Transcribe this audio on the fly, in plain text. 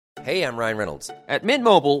Hey, I'm Ryan Reynolds. At Mint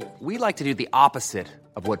Mobile, we like to do the opposite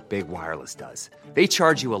of what Big Wireless does. They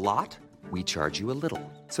charge you a lot, we charge you a little.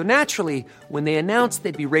 So naturally, when they announced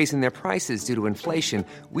they'd be raising their prices due to inflation,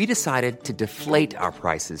 we decided to deflate our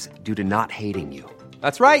prices due to not hating you.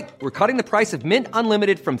 That's right. We're cutting the price of Mint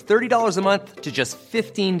Unlimited from $30 a month to just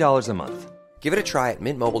 $15 a month. Give it a try at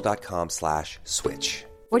mintmobile.com/switch.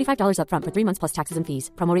 $45 up front for 3 months plus taxes and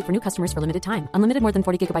fees. Promo rate for new customers for limited time. Unlimited more than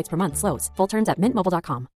 40 gigabytes per month. Slows full terms at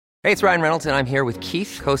mintmobile.com. Hey, it's Ryan Reynolds, and I'm here with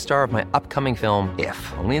Keith, co-star of my upcoming film, If,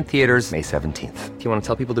 only in theaters May 17th. Do you want to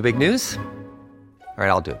tell people the big news? All right,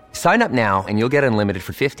 I'll do it. Sign up now and you'll get unlimited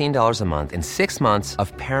for $15 a month and 6 months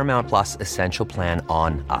of Paramount Plus Essential Plan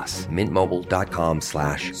on us.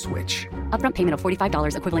 mintmobile.com/switch. Upfront payment of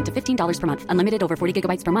 $45 equivalent to $15 per month. Unlimited over 40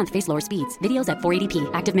 gigabytes per month. Face lower speeds. Videos at 480p.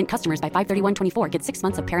 Active Mint customers by 531.24 get 6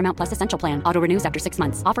 months of Paramount Plus Essential Plan. Auto renews after 6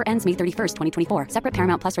 months. Offer ends May 31st, 2024. Separate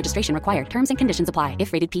Paramount Plus registration required. Terms and conditions apply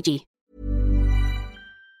if rated PG.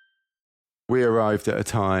 We arrived at a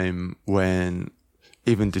time when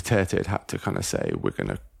even Duterte had had to kind of say, we're going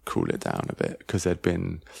to cool it down a bit, because there'd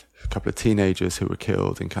been a couple of teenagers who were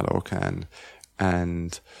killed in Caloocan,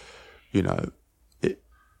 and, you know,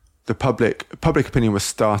 the public opinion was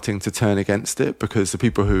starting to turn against it, because the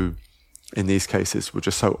people who, in these cases, were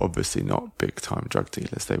just so obviously not big-time drug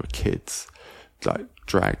dealers. They were kids, like,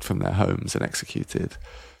 dragged from their homes and executed.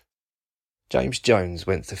 James Jones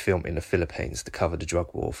went to film in the Philippines to cover the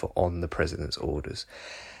drug war for On the President's Orders.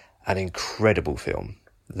 An incredible film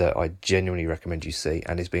that I genuinely recommend you see,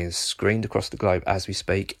 and is being screened across the globe as we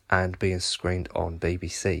speak and being screened on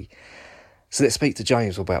BBC. So let's speak to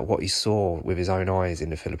James about what he saw with his own eyes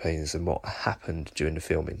in the Philippines and what happened during the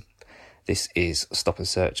filming. This is Stop and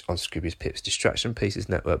Search on Scroobius Pip's Distraction Pieces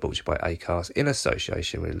Network, brought to you by Acast in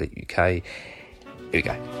association with Elite UK. Here we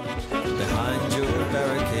go. Behind your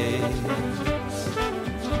barricades.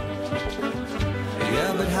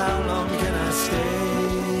 Yeah, but how long can I stay?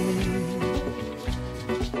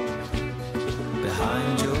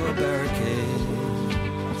 Behind your barricades,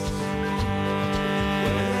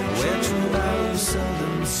 where true love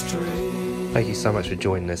seldom strays. Thank you so much for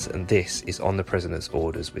joining us, and this is On the President's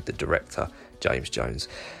Orders with the director, James Jones.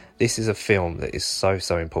 This is a film that is so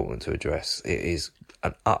important to address. It is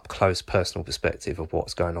an up-close personal perspective of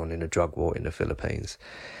what's going on in the drug war in the Philippines.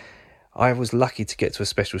 I was lucky to get to a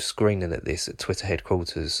special screening at this at Twitter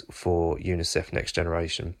headquarters for UNICEF Next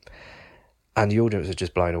Generation, and the audience was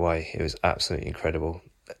just blown away. It was absolutely incredible.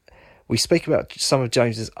 We speak about some of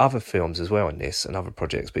James's other films as well in this and other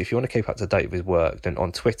projects, but if you want to keep up to date with his work, then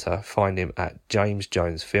on Twitter, find him at James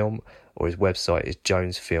Jones Film, or his website is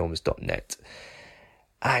jonesfilms.net.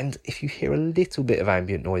 And if you hear a little bit of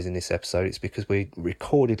ambient noise in this episode, it's because we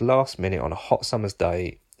recorded last minute on a hot summer's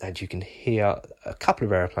day, and you can hear a couple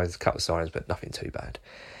of aeroplanes, a couple of sirens, but nothing too bad.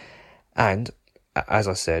 And as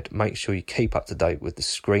I said, make sure you keep up to date with the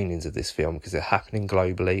screenings of this film, because they're happening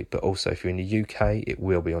globally, but also if you're in the UK, it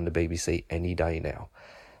will be on the BBC any day now.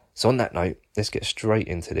 So on that note, let's get straight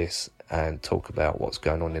into this and talk about what's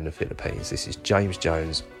going on in the Philippines. This is James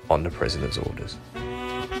Jones on the President's Orders.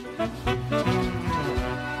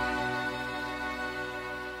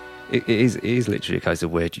 It is literally a case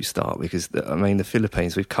of where do you start? Because, the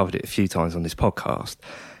Philippines, we've covered it a few times on this podcast,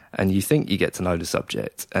 and you think you get to know the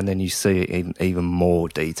subject, and then you see it in even more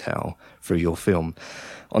detail through your film.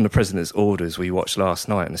 On the President's Orders, we watched last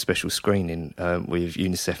night in a special screening with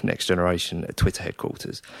UNICEF Next Generation at Twitter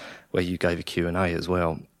headquarters, where you gave a Q&A as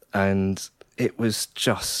well. And it was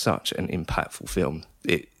just such an impactful film.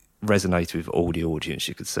 It resonated with all the audience,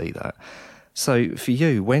 you could see that. So for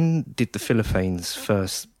you, when did the Philippines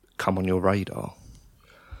first come on your radar?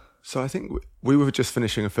 So I think we were just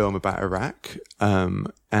finishing a film about Iraq,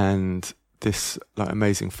 and this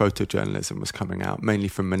amazing photojournalism was coming out, mainly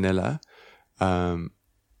from Manila, in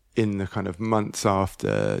the kind of months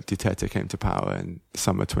after Duterte came to power in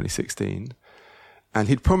summer 2016. And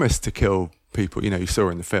he'd promised to kill people. You saw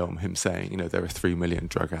in the film him saying, there are 3 million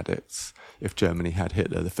drug addicts. If Germany had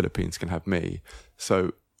Hitler, the Philippines can have me.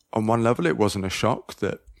 So on one level, it wasn't a shock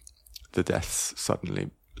that the deaths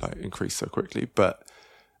suddenly increased so quickly, but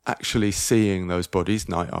actually seeing those bodies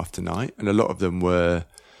night after night, and a lot of them were,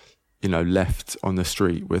 left on the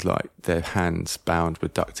street with their hands bound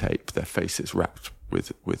with duct tape, their faces wrapped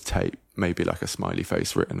with tape, maybe a smiley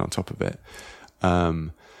face written on top of it,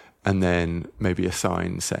 and then maybe a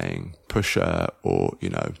sign saying "pusher" or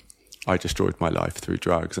 "I destroyed my life through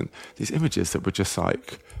drugs," and these images that were just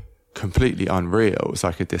completely unreal. It was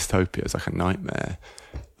like a dystopia, it was like a nightmare,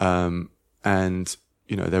 and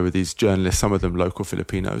there were these journalists, some of them local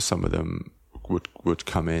Filipinos, some of them would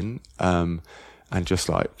come in, and just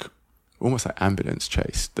almost like ambulance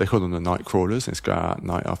chase. They call them the night crawlers, and it's go out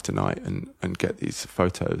night after night and get these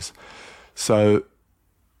photos. So,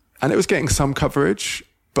 and it was getting some coverage,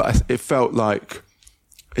 but it felt like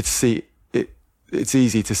it's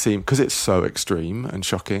easy to see, because it's so extreme and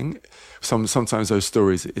shocking. Sometimes those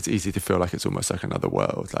stories, it's easy to feel like it's almost like another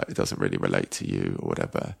world, like it doesn't really relate to you or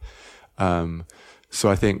whatever. So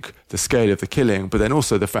I think the scale of the killing, but then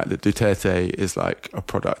also the fact that Duterte is like a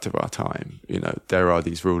product of our time. You know, there are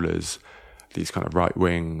these rulers, these kind of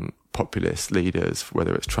right-wing populist leaders,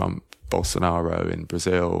 whether it's Trump, Bolsonaro in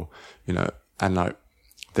Brazil, you know, and like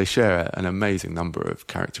they share an amazing number of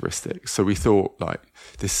characteristics. So we thought like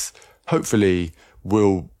this hopefully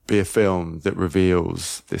will be a film that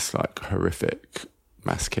reveals this like horrific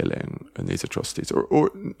mass killing and these atrocities, or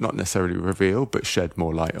not necessarily reveal, but shed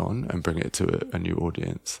more light on and bring it to a new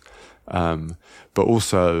audience. But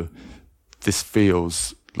also this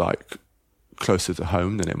feels like closer to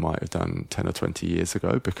home than it might have done 10 or 20 years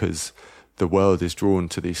ago, because the world is drawn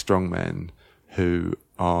to these strong men who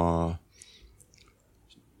are,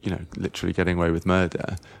 you know, literally getting away with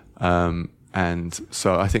murder. And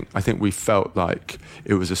so I think we felt like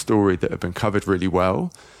it was a story that had been covered really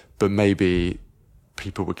well, but maybe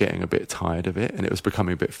people were getting a bit tired of it and it was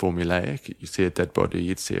becoming a bit formulaic. You see a dead body,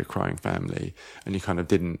 you'd see a crying family, and you kind of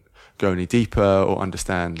didn't go any deeper or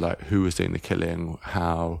understand like who was doing the killing,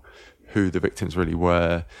 who the victims really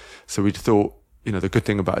were. So we thought, you know, the good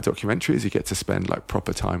thing about a documentary is you get to spend like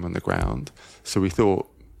proper time on the ground. So we thought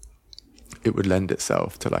it would lend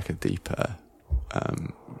itself to like a deeper,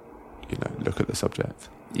 you know, look at the subject.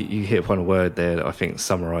 You hit upon a word there that I think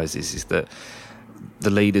summarises is that the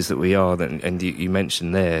leaders that we are, and you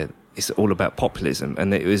mentioned there, it's all about populism,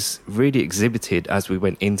 and it was really exhibited as we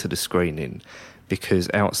went into the screening, because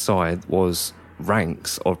outside was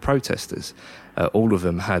ranks of protesters. All of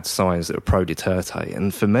them had signs that were pro-Duterte,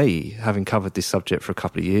 and for me, having covered this subject for a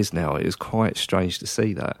couple of years now, it was quite strange to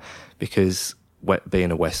see that, because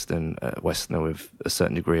being a Westerner with a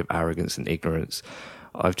certain degree of arrogance and ignorance,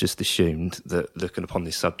 I've just assumed that looking upon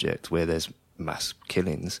this subject where there's mass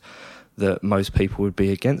killings, that most people would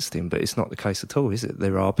be against him, but it's not the case at all, is it?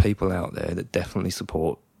 There are people out there that definitely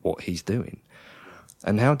support what he's doing.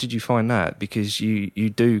 And how did you find that? Because you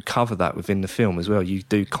do cover that within the film as well. You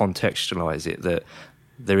do contextualise it, that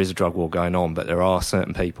there is a drug war going on, but there are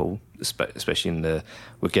certain people, especially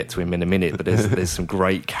we'll get to him in a minute, but there's some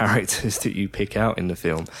great characters that you pick out in the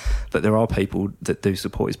film, but there are people that do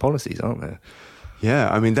support his policies, aren't there? Yeah,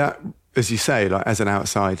 I mean, that, as you say, like as an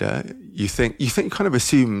outsider, you kind of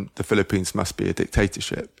assume the Philippines must be a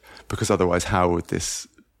dictatorship, because otherwise how would this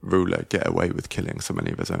ruler get away with killing so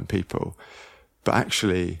many of his own people? But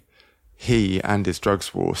actually, he and his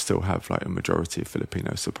drugs war still have like a majority of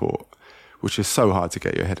Filipino support, which is so hard to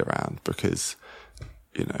get your head around, because,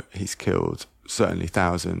 you know, he's killed certainly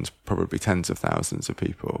thousands, probably tens of thousands of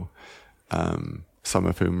people, some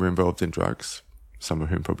of whom were involved in drugs, some of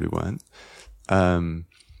whom probably weren't.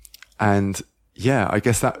 And yeah, I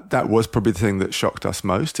guess that was probably the thing that shocked us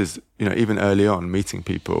most, is, you know, even early on meeting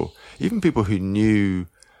people, even people who knew,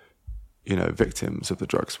 you know, victims of the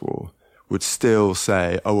drugs war, would still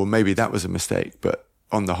say, oh, well, maybe that was a mistake, but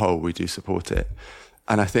on the whole, we do support it.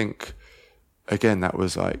 And I think, again, that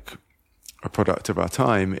was like a product of our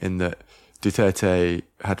time, in that Duterte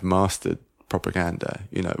had mastered propaganda.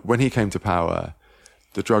 You know, when he came to power,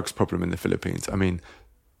 the drugs problem in the Philippines, I mean,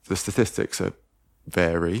 the statistics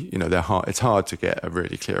vary, you know, it's hard to get a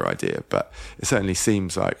really clear idea, but it certainly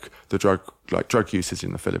seems like drug usage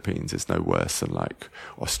in the Philippines is no worse than like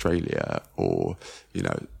Australia or, you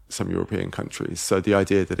know, some European countries. So the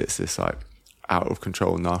idea that it's this like out of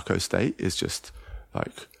control narco state is just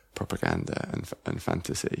like propaganda and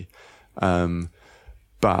fantasy.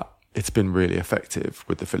 But it's been really effective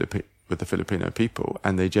with the Filipino people,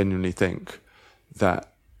 and they genuinely think that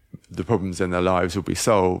the problems in their lives will be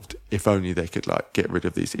solved if only they could like get rid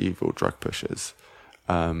of these evil drug pushers.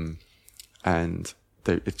 And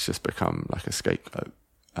it's just become like a scapegoat.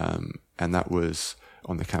 And that was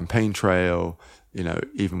on the campaign trail, you know,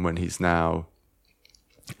 even when he's now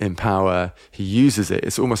in power, he uses it.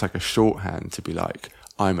 It's almost like a shorthand to be like,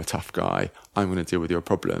 I'm a tough guy, I'm going to deal with your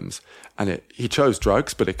problems. And he chose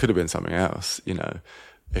drugs, but it could have been something else, you know.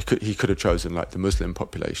 He could have chosen like the Muslim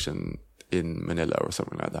population in Manila or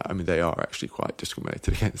something like that. I mean, they are actually quite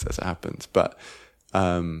discriminated against as it happens. But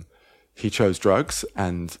he chose drugs,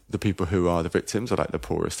 and the people who are the victims are like the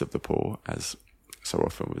poorest of the poor, as so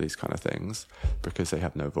often with these kind of things, because they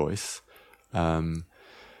have no voice. And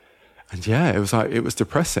yeah, it was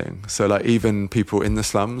depressing. So like even people in the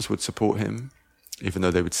slums would support him, even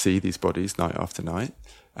though they would see these bodies night after night.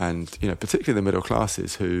 And, you know, particularly the middle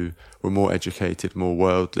classes who were more educated, more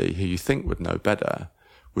worldly, who you think would know better,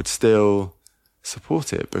 would still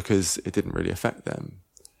support it because it didn't really affect them.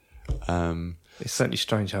 It's certainly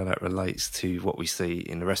strange how that relates to what we see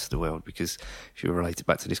in the rest of the world, because if you relate it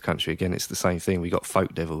back to this country, again, it's the same thing. We got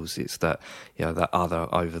folk devils. It's that, you know, that other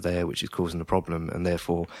over there which is causing the problem, and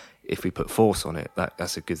therefore, if we put force on it,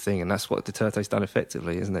 that's a good thing. And that's what Duterte's done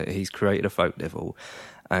effectively, isn't it? He's created a folk devil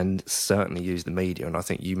and certainly used the media. And I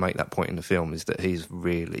think you make that point in the film, is that he's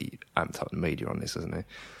really amped up the media on this, hasn't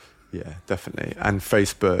he? Yeah, definitely. And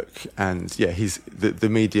Facebook, and yeah, he's the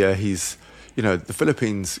media. He's, you know, the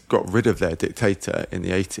Philippines got rid of their dictator in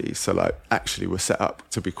the 80s, so like actually were set up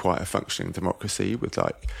to be quite a functioning democracy with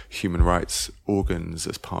like human rights organs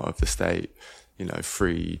as part of the state, you know,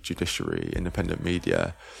 free judiciary, independent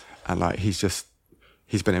media, and like he's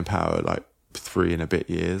been in power like 3 and a bit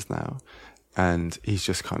years now, and he's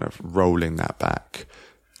just kind of rolling that back,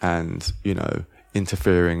 and, you know,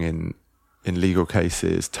 interfering in legal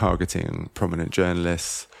cases, targeting prominent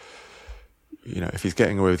journalists. You know, if he's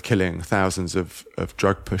getting away with killing thousands of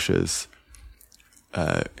drug pushers,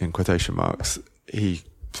 in quotation marks, he,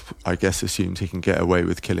 I guess, assumes he can get away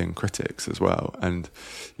with killing critics as well. And,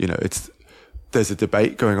 you know, there's a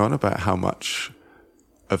debate going on about how much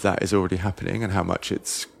of that is already happening and how much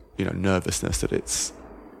it's, you know, nervousness that it's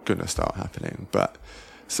going to start happening. But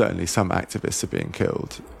certainly some activists are being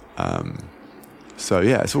killed. So,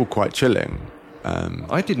 yeah, it's all quite chilling.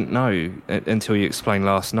 I didn't know until you explained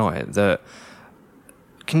last night that...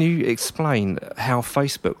 Can you explain how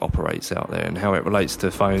Facebook operates out there and how it relates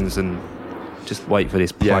to phones? And just wait for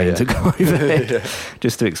this plane to go overhead. Yeah.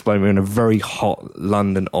 Just to explain, we're in a very hot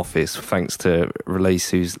London office, thanks to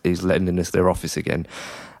Release, who's lending us their office again.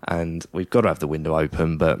 And we've got to have the window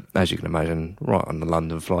open, but as you can imagine, right on the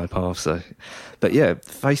London fly path. So, but yeah,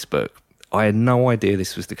 Facebook. I had no idea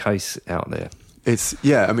this was the case out there.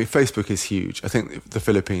 I mean, Facebook is huge. I think the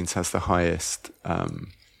Philippines has the highest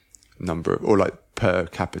number, or like per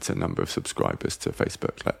capita number of subscribers to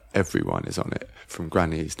Facebook. Like everyone is on it, from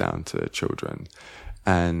grannies down to children.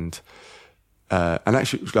 And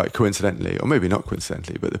actually, like coincidentally, or maybe not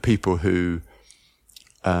coincidentally, but the people who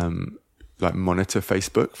like monitor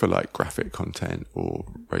Facebook for like graphic content or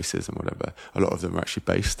racism, whatever, a lot of them are actually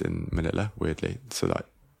based in Manila, weirdly. So like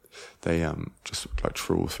they just like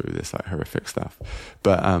trawl through this like horrific stuff.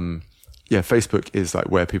 But yeah, Facebook is like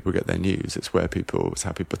where people get their news. It's how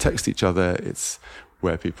people text each other. It's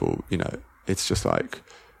where people, you know, it's just like,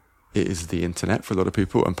 it is the internet for a lot of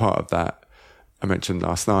people. And part of that, I mentioned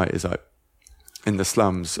last night, is like in the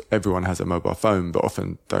slums, everyone has a mobile phone, but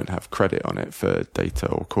often don't have credit on it for data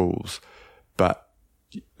or calls. But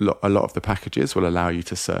a lot of the packages will allow you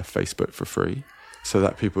to surf Facebook for free, so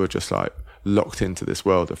that people are just like locked into this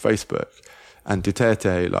world of Facebook. And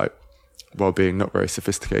Duterte, like, while being not very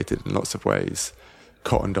sophisticated in lots of ways,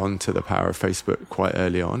 cottoned on to the power of Facebook quite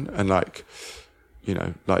early on. And like, you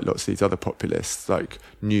know, like lots of these other populists, like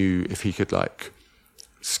knew if he could like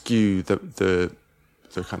skew the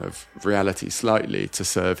kind of reality slightly to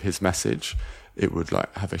serve his message, it would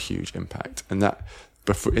like have a huge impact. And that,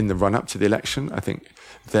 before, in the run up to the election, I think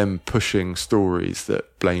them pushing stories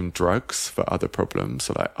that blame drugs for other problems,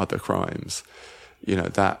 so like other crimes, you know,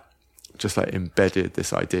 that just like embedded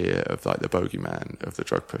this idea of like the bogeyman of the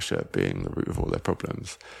drug pusher being the root of all their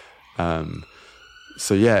problems.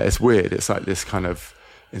 So yeah, it's weird. It's like this kind of,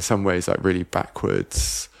 in some ways, like really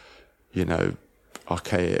backwards, you know,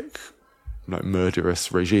 archaic, like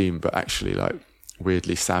murderous regime, but actually like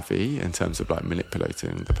weirdly savvy in terms of like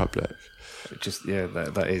manipulating the public. Just, yeah,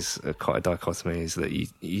 that is quite a dichotomy, is that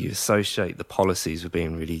you associate the policies with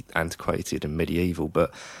being really antiquated and medieval,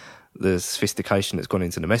 but the sophistication that's gone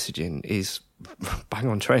into the messaging is bang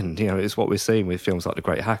on trend. You know, it's what we're seeing with films like The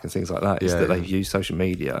Great Hack and things like that, is that they've used social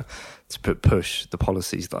media to push the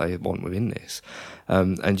policies that they want within this.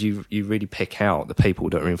 And you really pick out the people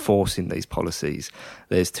that are enforcing these policies.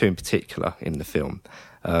 There's two in particular in the film.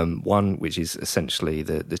 One which is essentially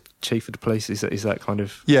the chief of the police. Is that kind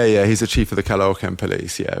of? Yeah, he's the chief of the Caloocan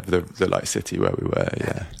police, the like city where we were,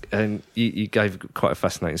 yeah. And you gave quite a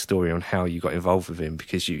fascinating story on how you got involved with him,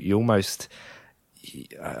 because you almost,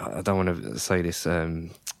 I don't want to say this,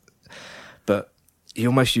 but you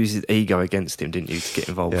almost used his ego against him, didn't you, to get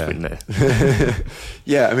involved in there?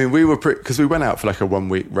 Yeah, I mean, we were because we went out for like a 1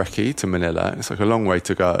 week recce to Manila, and it's like a long way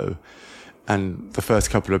to go. And the first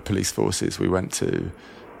couple of police forces we went to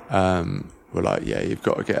were like, yeah, you've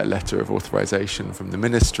got to get a letter of authorization from the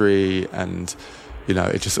ministry. And, you know,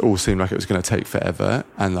 it just all seemed like it was going to take forever.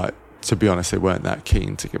 And like, to be honest, they weren't that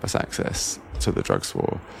keen to give us access to the drugs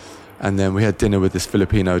war. And then we had dinner with this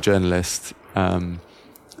Filipino journalist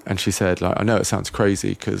And she said, like, I know it sounds crazy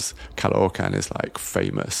because Caloocan is like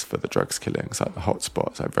famous for the drugs killings, like the hotspot,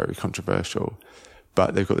 it's like very controversial.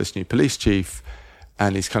 But they've got this new police chief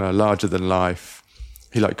and he's kind of larger than life.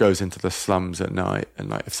 He like goes into the slums at night and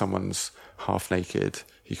like if someone's half naked,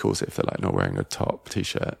 he calls it, if they're like not wearing a top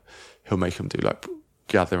t-shirt, he'll make them do like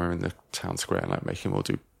gather in the town square and like make him all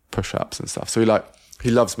do push-ups and stuff. So he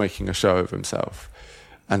loves making a show of himself.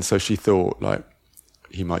 And so she thought like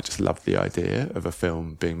he might just love the idea of a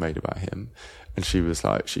film being made about him. And she was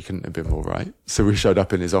like, she couldn't have been more right. So we showed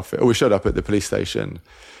up in his office, or we showed up at the police station,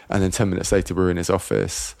 and then 10 minutes later we were in his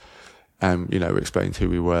office and, you know, we explained who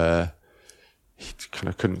we were. He kind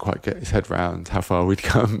of couldn't quite get his head round how far we'd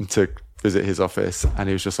come to visit his office. And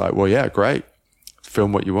he was just like, well, yeah, great.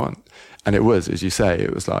 Film what you want. And it was, as you say,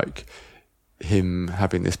 it was like him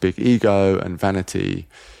having this big ego and vanity.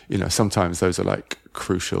 You know, sometimes those are like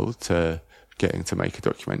crucial to getting to make a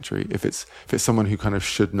documentary. If it's someone who kind of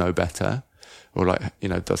should know better or like, you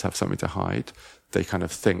know, does have something to hide, they kind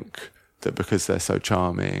of think that because they're so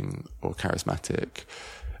charming or charismatic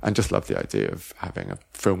and just love the idea of having a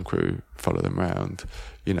film crew follow them around,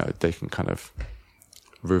 you know, they can kind of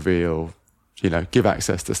reveal, you know, give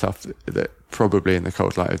access to stuff that probably in the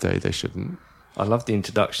cold light of day they shouldn't. I love the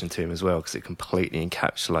introduction to him as well because it completely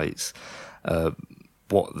encapsulates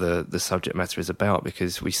what the subject matter is about,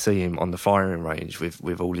 because we see him on the firing range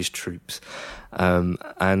with all his troops,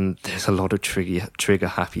 and there's a lot of trigger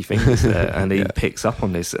happy fingers there, and he picks up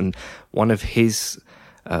on this. And one of his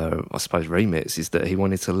I suppose remits is that he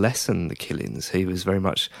wanted to lessen the killings. He was very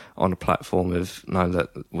much on a platform of no, that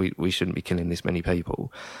we shouldn't be killing this many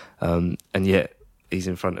people, and yet he's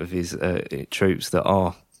in front of his troops that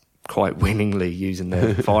are quite willingly using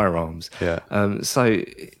their firearms. So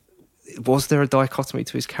was there a dichotomy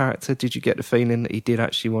to his character? Did you get the feeling that he did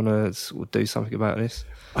actually want to do something about this?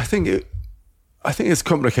 I think it's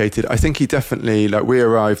complicated. I think he definitely, like, we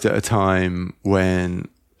arrived at a time when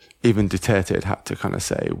even Duterte had to kind of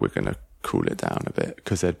say, we're going to cool it down a bit,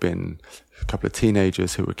 because there'd been a couple of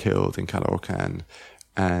teenagers who were killed in Caloocan,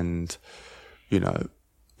 and, you know,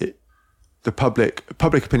 the public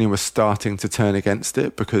opinion was starting to turn against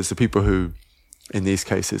it, because the people who, in these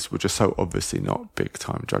cases, were just so obviously not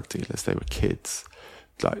big-time drug dealers. They were kids,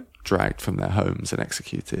 like, dragged from their homes and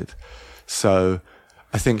executed. So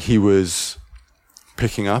I think he was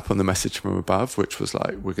picking up on the message from above, which was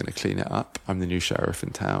like, we're going to clean it up. I'm the new sheriff in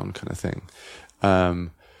town, kind of thing.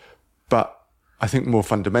 But I think more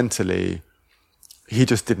fundamentally, he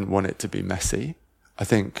just didn't want it to be messy. I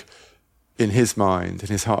think in his mind, in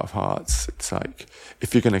his heart of hearts, it's like,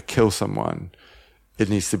 if you're going to kill someone, it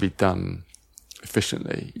needs to be done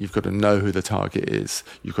efficiently. You've got to know who the target is.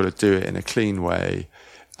 You've got to do it in a clean way.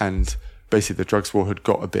 And basically the drugs war had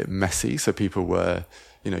got a bit messy. So people were,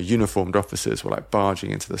 you know, uniformed officers were like barging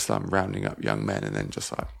into the slum, rounding up young men and then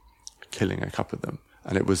just like killing a couple of them.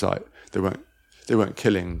 And it was like, they weren't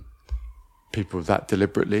killing people that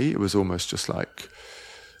deliberately. It was almost just like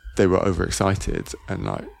they were overexcited and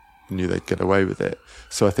like knew they'd get away with it.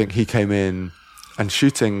 So I think he came in, and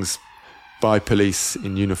shootings by police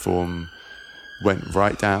in uniform went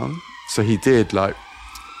right down. So he did like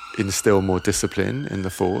instill more discipline in the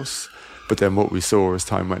force. But then what we saw as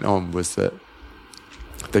time went on was that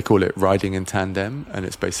they call it riding in tandem. And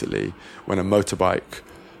it's basically when a motorbike,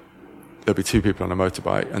 there'll be two people on a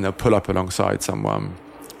motorbike and they'll pull up alongside someone,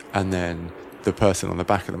 and then the person on the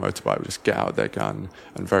back of the motorbike will just get out their gun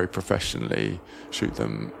and very professionally shoot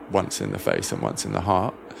them once in the face and once in the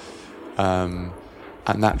heart.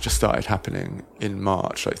 And that just started happening in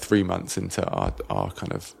March, like 3 months into our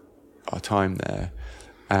time there.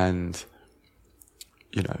 And,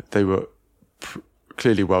 you know, they were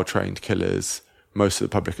clearly well-trained killers. Most of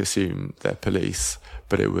the public assumed they're police,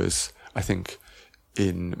 but it was, I think,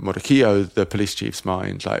 in Moroquillo, the police chief's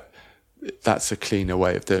mind, like, that's a cleaner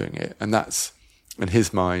way of doing it. And that's, in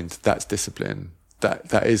his mind, that's discipline.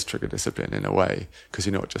 That is trigger discipline in a way, because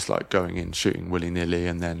you're not just like going in shooting willy-nilly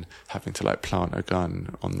and then having to like plant a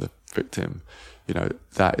gun on the victim. You know,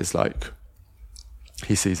 that is like,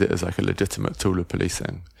 he sees it as like a legitimate tool of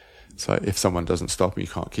policing. So if someone doesn't stop and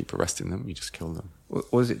you can't keep arresting them, you just kill them.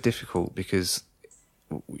 Was it difficult because,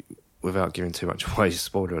 without giving too much away,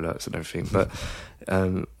 spoiler alerts and everything, but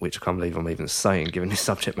which I can't believe I'm even saying given this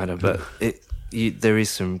subject matter, but there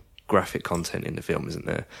is some graphic content in the film, isn't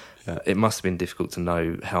there? Yeah. It must have been difficult to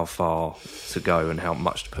know how far to go and how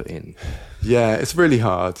much to put in. Yeah, it's really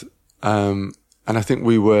hard. And I think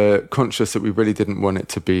we were conscious that we really didn't want it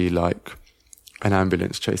to be like an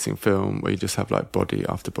ambulance chasing film where you just have like body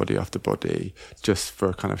after body after body just for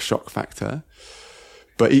a kind of shock factor.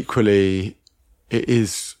 But equally, it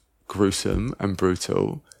is gruesome and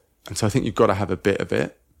brutal. And so I think you've got to have a bit of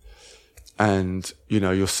it. And, you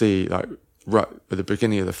know, you'll see, like, right at the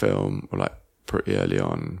beginning of the film, or like pretty early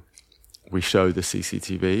on, we show the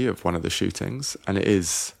CCTV of one of the shootings, and it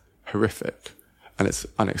is horrific, and it's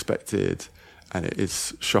unexpected, and it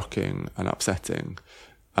is shocking and upsetting.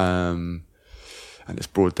 And it's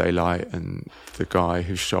broad daylight, and the guy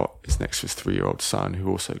who's shot is next to his 3-year-old son, who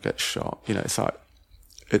also gets shot. You know, it's like,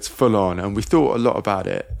 it's full on. And we thought a lot about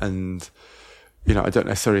it, and, you know, I don't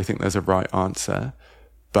necessarily think there's a right answer,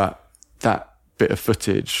 but that bit of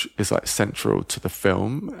footage is like central to the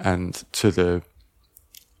film and to the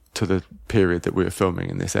period that we were filming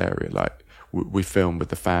in this area. Like, we filmed with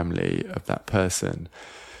the family of that person.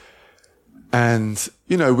 And,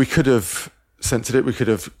 you know, we could have censored it, we could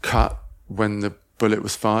have cut when the bullet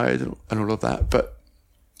was fired and all of that. But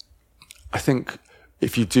I think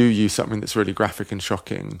if you do use something that's really graphic and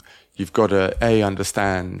shocking, you've got to, A,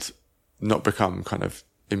 understand, not become kind of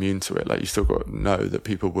immune to it. Like, you still got to know that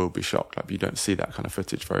people will be shocked. Like, you don't see that kind of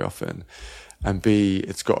footage very often. And B,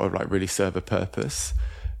 it's got to like really serve a purpose.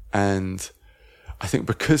 And I think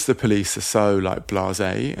because the police are so like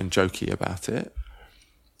blasé and jokey about it,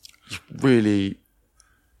 really,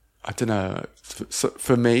 I don't know,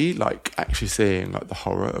 for me, like, actually seeing like the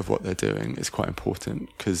horror of what they're doing is quite important,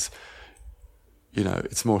 because, you know,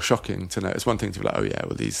 it's more shocking to know. It's one thing to be like, oh yeah,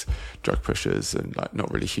 well, these drug pushers and like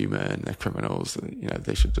not really human, they're criminals, and, you know,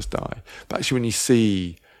 they should just die. But actually, when you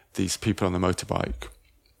see these people on the motorbike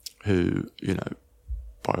who, you know,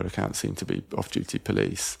 by all accounts seem to be off-duty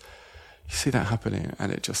police, you see that happening,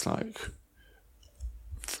 and it just like,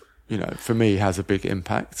 you know, for me, has a big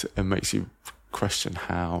impact and makes you question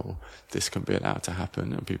how this can be allowed to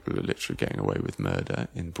happen, and people are literally getting away with murder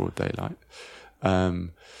in broad daylight.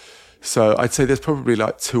 So I'd say there's probably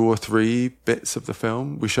like 2 or 3 bits of the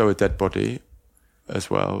film. We show a dead body as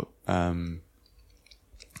well. And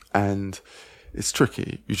it's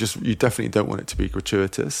tricky. You definitely don't want it to be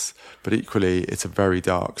gratuitous, but equally it's a very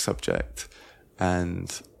dark subject.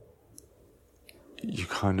 And you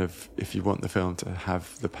kind of, if you want the film to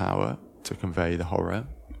have the power to convey the horror,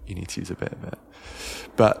 you need to use a bit of it.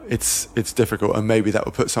 But it's difficult, and maybe that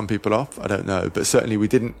will put some people off. I don't know. But certainly we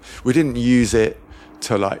didn't use it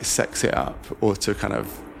to like sex it up or to kind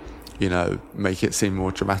of, you know, make it seem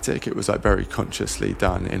more dramatic. It was like very consciously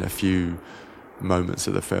done in a few moments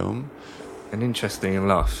of the film. And interesting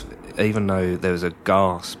enough, even though there was a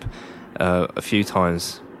gasp a few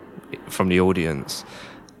times from the audience,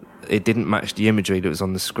 it didn't match the imagery that was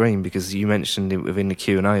on the screen, because you mentioned it within the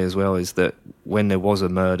Q&A as well, is that when there was a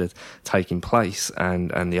murder taking place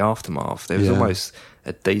and the aftermath, there was almost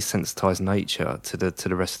a desensitised nature to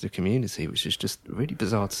the rest of the community, which is just really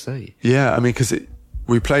bizarre to see. Yeah, I mean, because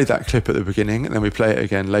we played that clip at the beginning, and then we play it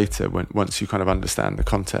again later once you kind of understand the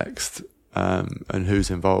context and who's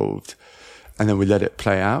involved, and then we let it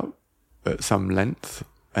play out at some length.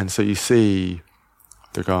 And so you see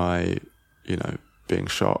the guy, you know, being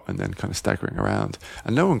shot and then kind of staggering around,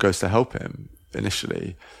 and no one goes to help him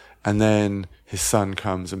initially, and then his son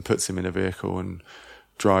comes and puts him in a vehicle and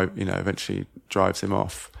eventually drives him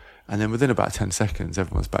off, and then within about 10 seconds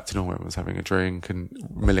everyone's back to normal, everyone's having a drink and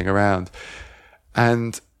milling around.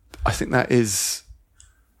 And I think that is,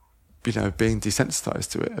 you know, being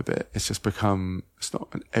desensitized to it a bit. It's just become, it's not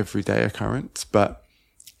an everyday occurrence, but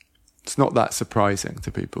it's not that surprising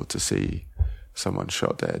to people to see someone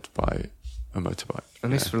shot dead by a motorbike.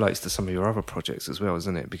 And this relates to some of your other projects as well,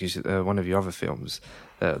 isn't it? Because one of your other films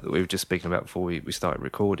that we were just speaking about before we started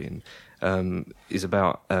recording is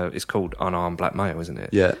about, it's called Unarmed Black Male, isn't it?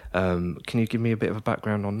 Yeah. Can you give me a bit of a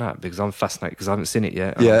background on that? Because I'm fascinated, because I haven't seen it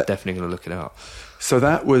yet. I'm definitely going to look it up. So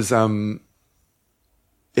that was,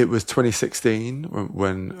 it was 2016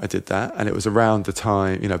 when I did that, and it was around the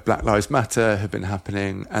time, you know, Black Lives Matter had been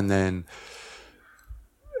happening, and then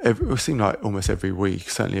it seemed like almost every week,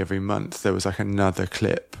 certainly every month, there was like another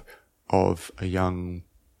clip of a young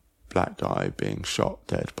black guy being shot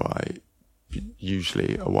dead by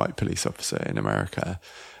usually a white police officer in America.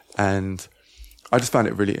 And I just found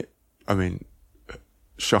it really, I mean,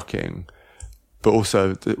 shocking. But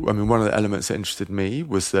also, one of the elements that interested me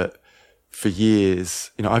was that for years,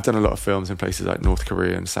 you know, I've done a lot of films in places like North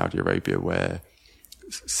Korea and Saudi Arabia where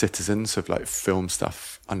citizens have like filmed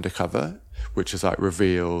stuff undercover, which has like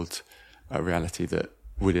revealed a reality that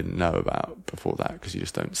we didn't know about before that, because you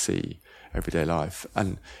just don't see everyday life.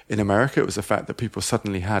 And in America, it was the fact that people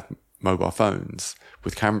suddenly had mobile phones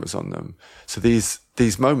with cameras on them. So these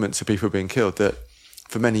moments of people being killed, that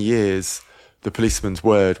for many years, the policeman's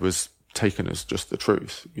word was taken as just the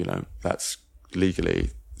truth. You know, that's legally,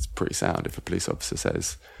 it's pretty sound if a police officer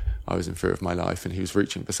says, I was in fear of my life, and he was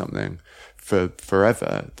reaching for something for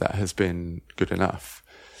forever that has been good enough.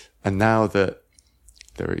 And now that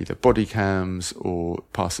there are either body cams or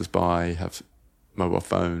passers-by have mobile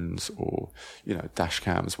phones or, dash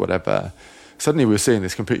cams, whatever, suddenly we were seeing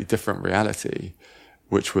this completely different reality,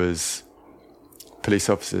 which was police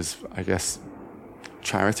officers, I guess,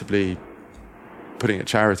 putting it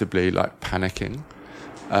charitably, like panicking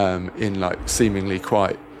in like seemingly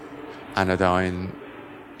quite anodyne,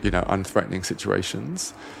 unthreatening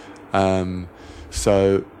situations.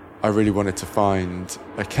 So I really wanted to find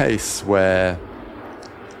a case where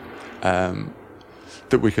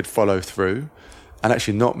that we could follow through. And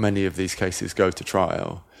actually not many of these cases go to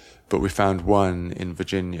trial, but we found one in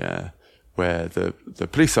Virginia where the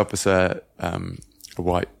police officer, a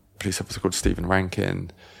white police officer called Stephen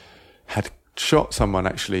Rankin, had shot someone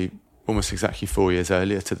actually almost exactly 4 years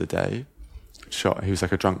earlier to the day. He was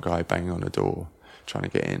like a drunk guy banging on a door, trying to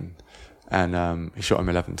get in. And he shot him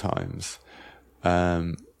 11 times.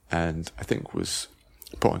 And I think was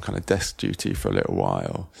put on kind of desk duty for a little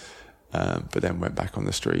while, but then went back on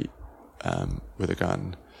the street with a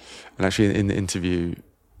gun. And actually in the interview,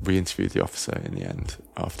 we interviewed the officer in the end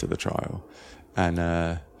after the trial,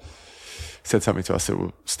 and said something to us that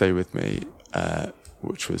will stay with me,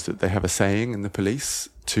 which was that they have a saying in the police,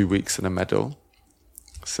 2 weeks and a medal.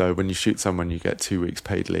 So when you shoot someone, you get 2 weeks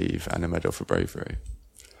paid leave and a medal for bravery.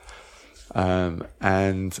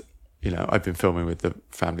 And, I've been filming with the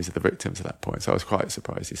families of the victims at that point, so I was quite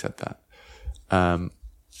surprised he said that.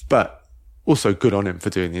 But also good on him for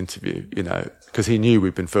doing the interview, because he knew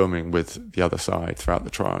we'd been filming with the other side throughout the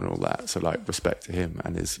trial and all that. So like respect to him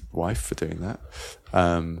and his wife for doing that.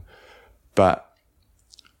 But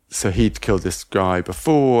so he'd killed this guy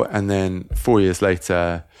before, and then 4 years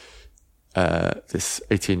later, this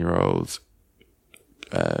 18-year-old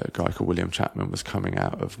guy called William Chapman was coming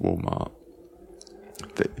out of Walmart.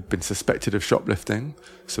 They'd been suspected of shoplifting,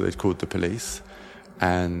 so they'd called the police,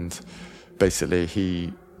 and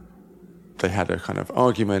basically they had a kind of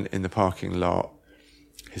argument in the parking lot.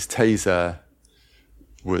 His taser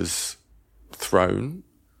was thrown,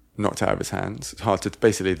 knocked out of his hands. It's hard to,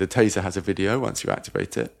 basically the taser has a video once you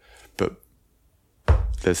activate it, but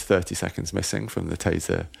there's 30 seconds missing from the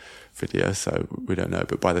taser video, so we don't know.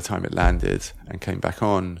 But by the time it landed and came back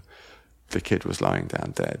on, the kid was lying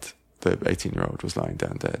down dead. The 18-year-old was lying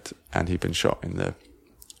down dead, and he'd been shot in the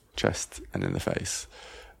chest and in the face.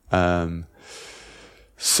 And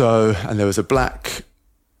there was a black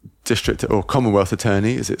district or Commonwealth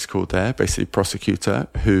attorney, as it's called there, basically prosecutor,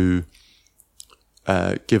 who,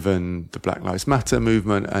 given the Black Lives Matter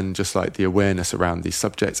movement and just like the awareness around these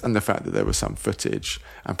subjects and the fact that there was some footage,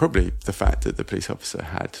 and probably the fact that the police officer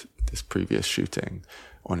had this previous shooting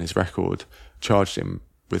on his record, charged him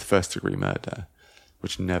with first-degree murder,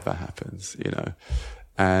 which never happens,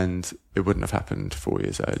 and it wouldn't have happened 4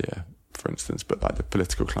 years earlier, for instance, but like the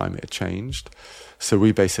political climate had changed. So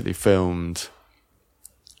we basically filmed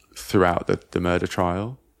throughout the murder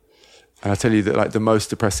trial. And I tell you that like the most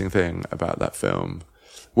depressing thing about that film,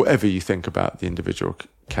 whatever you think about the individual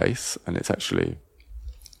case, and it's actually,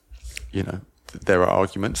 there are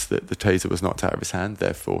arguments that the taser was knocked out of his hand,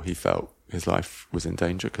 therefore he felt his life was in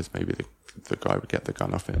danger because maybe the guy would get the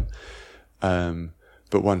gun off him.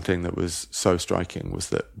 But one thing that was so striking was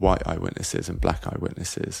that white eyewitnesses and black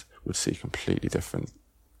eyewitnesses would see completely different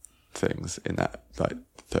things in that like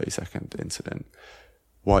 30-second incident.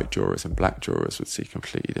 White jurors and black jurors would see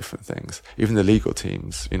completely different things. Even the legal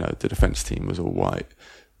teams, the defense team was all white.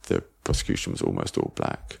 The prosecution was almost all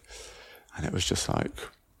black. And it was just like,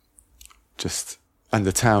 and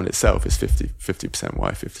the town itself is 50%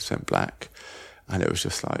 white, 50% black. And it was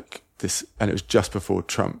just like this, and it was just before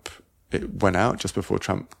Trump, it went out just before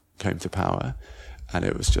Trump came to power. And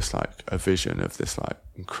it was just like a vision of this like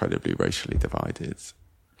incredibly racially divided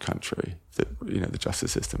country that, the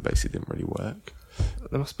justice system basically didn't really work.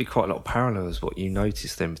 There must be quite a lot of parallels, what you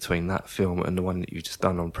noticed then between that film and the one that you've just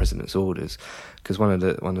done on President's Orders, because one of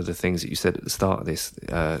the things that you said at the start of this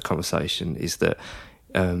conversation is that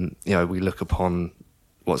we look upon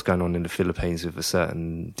what's going on in the Philippines with a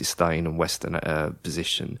certain disdain and Western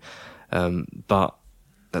position, but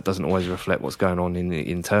that doesn't always reflect what's going on in the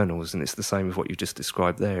internals. And it's the same with what you just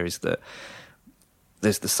described there, is that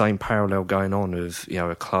there's the same parallel going on of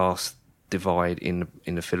a class divide in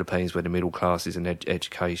the Philippines, where the middle classes and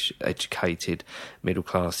educated middle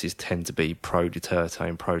classes tend to be pro-Duterte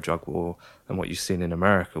and pro-drug war, and what you've seen in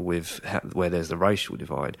America with where there's the racial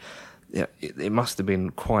divide. Yeah, it must have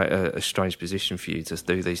been quite a strange position for you to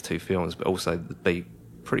do these two films, but also be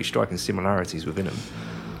pretty striking similarities within them.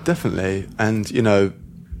 Definitely. And,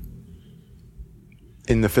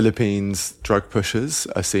 in the Philippines, drug pushers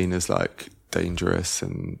are seen as like dangerous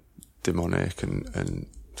and demonic and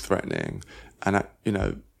threatening. And, you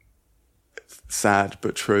know, sad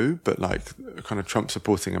but true, but like kind of Trump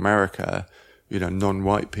supporting America, you know,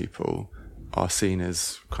 non-white people are seen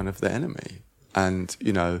as kind of the enemy. And,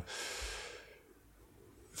 you know,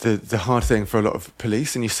 the hard thing for a lot of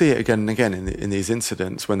police, and you see it again and again in these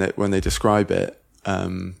incidents when they describe it,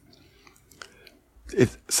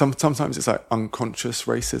 sometimes it's like unconscious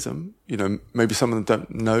racism. You know, maybe some of them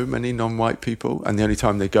don't know many non-white people, and the only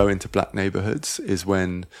time they go into black neighborhoods is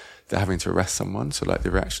when they're having to arrest someone. So like the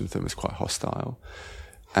reaction to them is quite hostile.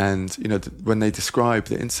 And, you know, when they describe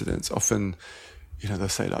the incidents, often, you know, they'll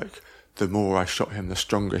say like, the more I shot him, the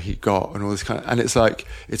stronger he got, and all this kind of, and it's like,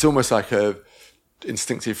 it's almost like a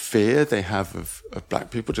instinctive fear they have of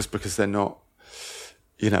black people, just because they're not,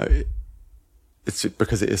 you know, it's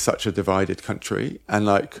because it is such a divided country. And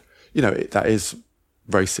like, you know, that is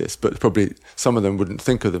racist, but probably some of them wouldn't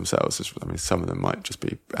think of themselves as, I mean, some of them might just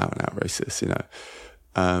be out and out racist, you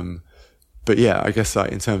know. But yeah, I guess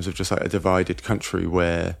like in terms of just like a divided country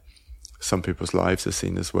where some people's lives are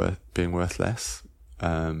seen as being worth less.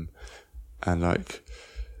 And like,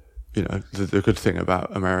 you know, the good thing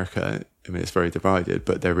about America, I mean, it's very divided,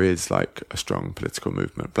 but there is like a strong political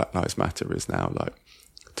movement. Black Lives Matter is now like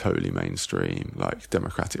totally mainstream. Like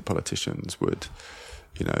Democratic politicians would,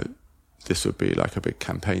 you know, this would be like a big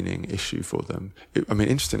campaigning issue for them. I mean,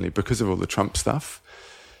 interestingly, because of all the Trump stuff,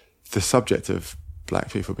 the subject of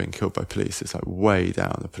black people being killed by police is like way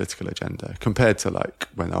down the political agenda compared to like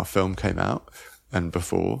when our film came out and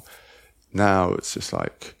before. Now it's just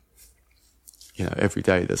like, you know, every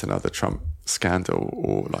day there's another Trump scandal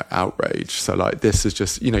or like outrage. So like this is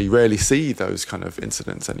just, you know, you rarely see those kind of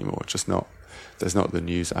incidents anymore. Just not, there's not the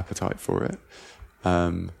news appetite for it.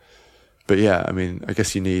 But yeah, I mean, I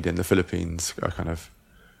guess you need in the Philippines a kind of,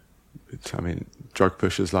 I mean, drug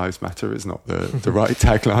pushers' lives matter is not the right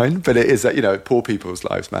tagline, but it is that, you know, poor people's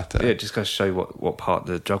lives matter. Yeah, it just goes to show what part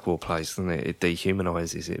the drug war plays, doesn't it? It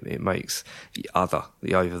dehumanises it. It makes the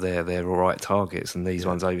over there, they're all right targets, and these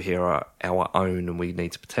ones over here are our own, and we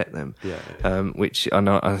need to protect them. Yeah. Which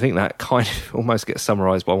I think that kind of almost gets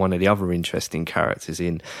summarised by one of the other interesting characters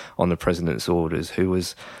on the President's Orders, who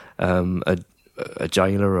was a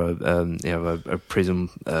jailer, a prison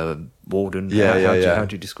warden. How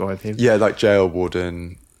do you describe him? Yeah, like jail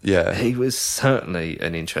warden. Yeah, he was certainly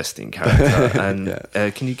an interesting character.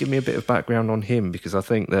 And can you give me a bit of background on him? Because I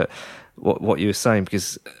think that what you were saying,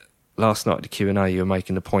 because last night at the Q&A you were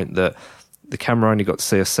making the point that the camera only got to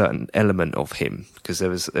see a certain element of him because there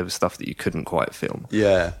was stuff that you couldn't quite film.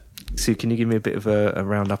 Yeah. So can you give me a bit of a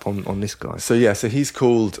roundup on this guy? So he's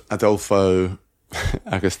called Adolfo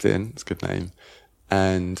Agustin, it's a good name,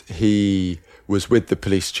 and he was with the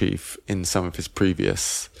police chief in some of his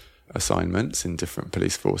previous assignments in different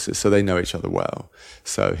police forces, so they know each other well.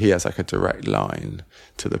 So he has like a direct line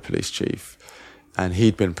to the police chief, and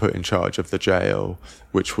he'd been put in charge of the jail,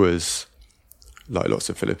 which was like lots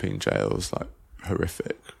of Philippine jails, like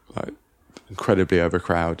horrific, like incredibly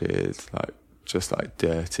overcrowded, like just like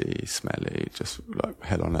dirty, smelly, just like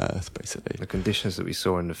hell on earth, basically. The conditions that we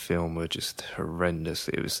saw in the film were just horrendous.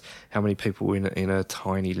 It was, how many people were in a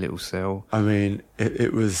tiny little cell? I mean,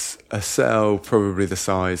 it was a cell probably the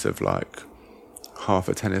size of like half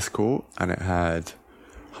a tennis court, and it had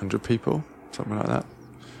 100 people, something like that.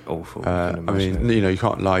 Awful. I mean, you know, you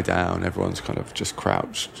can't lie down. Everyone's kind of just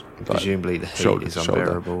crouched. Presumably the heat is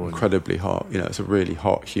unbearable. Incredibly hot. You know, it's a really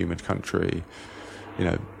hot, humid country. You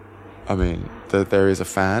know, I mean, there is a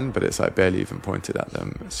fan, but it's like barely even pointed at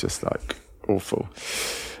them. It's just like awful.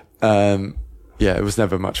 It was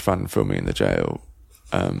never much fun filming in the jail.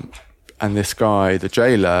 And this guy, the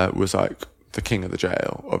jailer, was like the king of the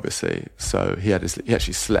jail, obviously. So he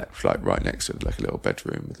actually slept like right next to like a little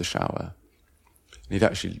bedroom with a shower. And he'd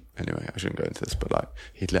actually, anyway, I shouldn't go into this, but like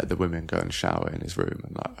he'd let the women go and shower in his room,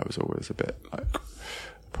 and like I was always a bit like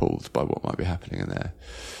appalled by what might be happening in there.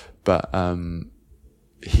 But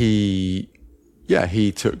he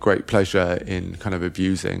took great pleasure in kind of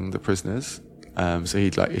abusing the prisoners. So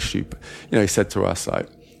he'd like issue, you know, he said to us like,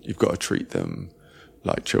 you've got to treat them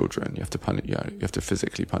like children. You have to punish, you know, you have to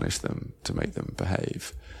physically punish them to make them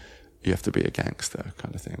behave. You have to be a gangster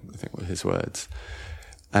kind of thing, I think were his words.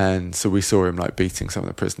 And so we saw him like beating some of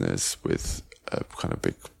the prisoners with a kind of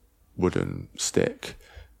big wooden stick.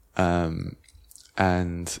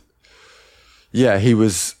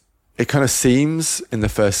 It kind of seems in the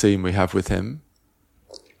first scene we have with him,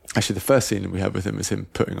 actually the first scene we have with him is him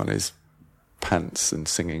putting on his pants and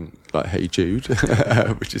singing like "Hey Jude,"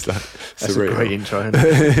 which is like That's surreal. a great intro, isn't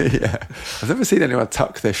it? Yeah, I've never seen anyone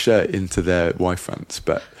tuck their shirt into their Y fronts,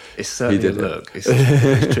 but It's certainly he a did look. It's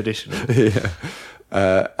traditional.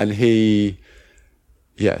 and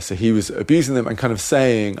so he was abusing them and kind of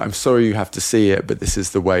saying, "I'm sorry you have to see it, but this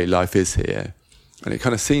is the way life is here." And it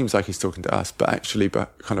kind of seems like he's talking to us, but actually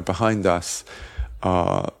kind of behind us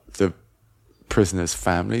are the prisoners'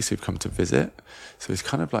 families who've come to visit. So he's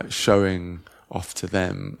kind of like showing off to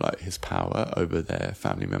them like his power over their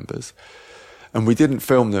family members. And we didn't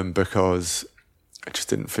film them because it just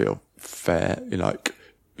didn't feel fair.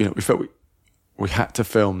 We felt we had to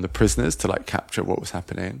film the prisoners to like capture what was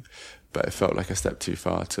happening, but it felt like a step too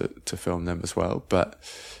far to film them as well. But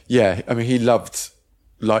yeah, I mean, he loved,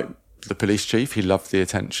 like the police chief, he loved the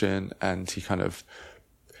attention, and he kind of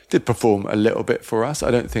did perform a little bit for us.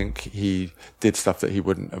 I don't think he did stuff that he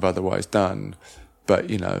wouldn't have otherwise done, but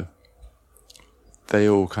they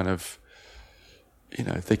all kind of,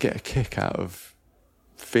 they get a kick out of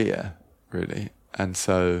fear, really. And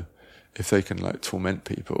so if they can like torment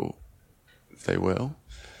people, they will.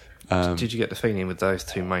 Did you get the feeling with those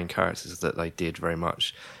two main characters that they did very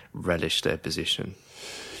much relish their position?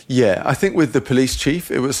 Yeah, I think with the police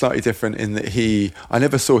chief, it was slightly different in that I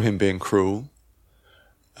never saw him being cruel.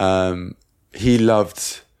 He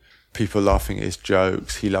loved people laughing at his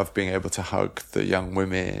jokes. He loved being able to hug the young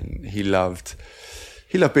women. He loved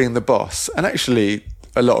being the boss. And actually,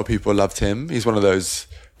 a lot of people loved him. He's one of those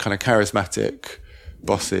kind of charismatic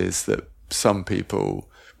bosses that some people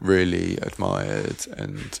really admired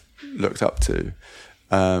and looked up to.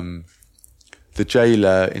 The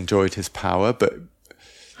jailer enjoyed his power, but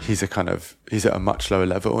he's at a much lower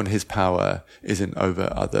level, and his power isn't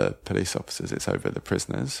over other police officers, it's over the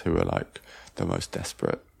prisoners, who are like the most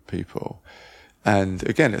desperate people. And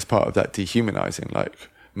again, it's part of that dehumanizing, like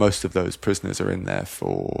most of those prisoners are in there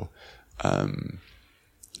for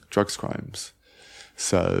drugs crimes.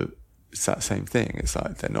 So it's that same thing. It's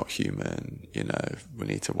like, they're not human, we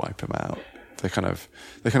need to wipe them out. They kind of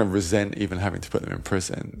resent even having to put them in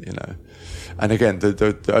prison, And again,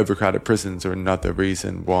 the overcrowded prisons are another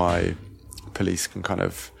reason why police can kind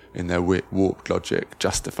of, in their warped logic,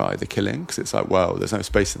 justify the killing. Because it's like, well, there's no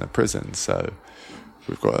space in the prison, so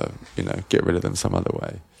we've got to, get rid of them some other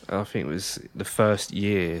way. I think it was the first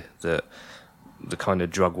year that the kind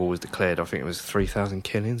of drug war was declared. I think it was 3,000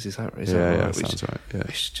 killings. Is that right? That sounds right. Yeah.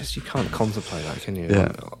 It's just, you can't contemplate that, can you?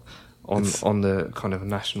 Yeah. On the kind of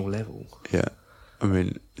national level. Yeah. I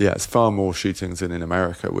mean, yeah, it's far more shootings than in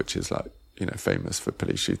America, which is like, famous for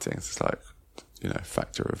police shootings. It's like,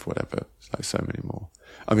 factor of whatever. It's like so many more.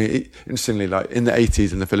 I mean, interestingly, like in the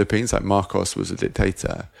 80s in the Philippines, like Marcos was a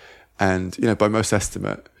dictator. And, by most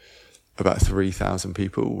estimate, about 3,000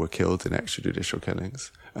 people were killed in extrajudicial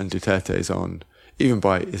killings. And Duterte is on, even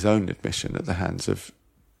by his own admission, at the hands of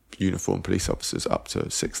uniformed police officers, up to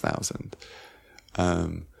 6,000.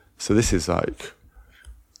 So this is like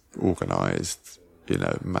organised,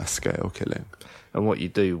 mass scale killing. And what you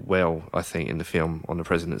do well, I think, in the film On the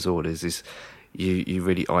President's Orders is you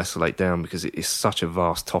really isolate down, because it is such a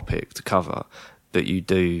vast topic to cover, but you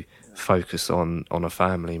do focus on a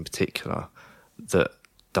family in particular that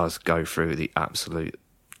does go through the absolute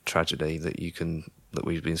tragedy that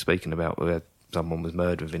we've been speaking about, where someone was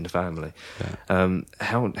murdered within the family. Yeah.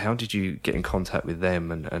 How did you get in contact with them,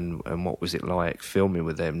 and what was it like filming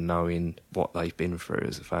with them, knowing what they've been through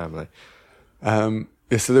as a family?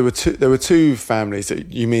 So there were two families.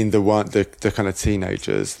 You mean the kind of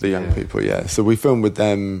teenagers, the young people? Yeah. So we filmed with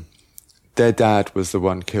them. Their dad was the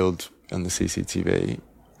one killed on the CCTV,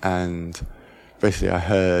 and basically I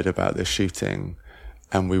heard about this shooting,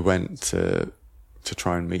 and we went to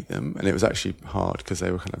try and meet them. And it was actually hard because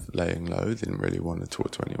they were kind of laying low. They didn't really want to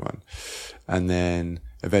talk to anyone. And then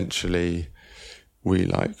eventually we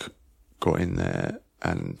got in there,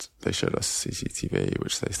 and they showed us CCTV,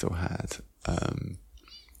 which they still had.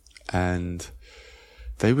 And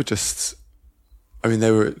they were just,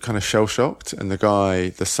 they were kind of shell shocked. And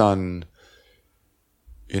the son,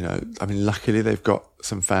 luckily they've got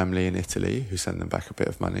some family in Italy who send them back a bit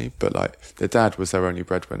of money, but their dad was their only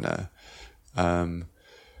breadwinner.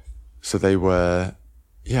 So they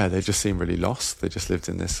just seemed really lost. They just lived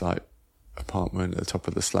in this apartment at the top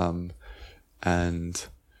of the slum,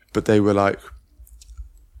 but they were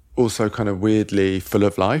also kind of weirdly full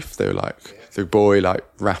of life. They were the boy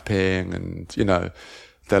rapping, and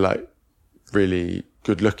they're really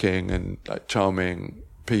good looking and charming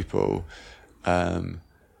people. And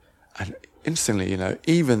interestingly,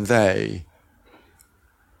 even they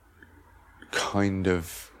kind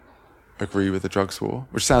of agree with the drugs war,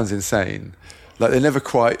 which sounds insane. Like, they never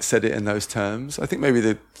quite said it in those terms. I think maybe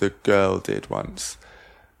the girl did once.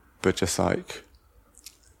 But just like,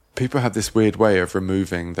 people have this weird way of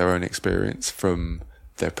removing their own experience from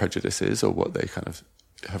their prejudices or what they kind of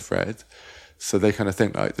have read. So they kind of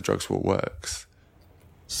think like the drugs world works.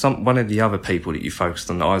 One of the other people that you focused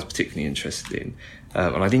on that I was particularly interested in,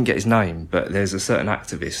 and I didn't get his name, but there's a certain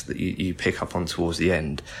activist that you pick up on towards the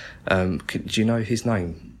end. Do you know his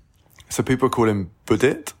name? So people call him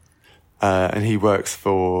Budit, and he works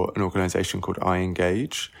for an organisation called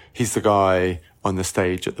iEngage. He's the guy on the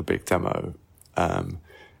stage at the big demo.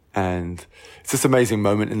 And it's this amazing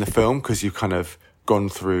moment in the film because you've kind of gone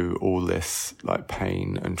through all this like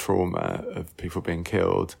pain and trauma of people being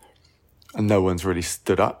killed, and no one's really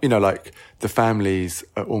stood up. You know, like the families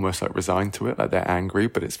are almost like resigned to it, like they're angry,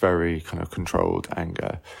 but it's very kind of controlled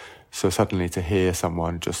anger. So suddenly to hear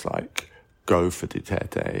someone just like go for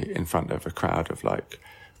Duterte in front of a crowd of like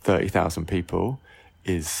 30,000 people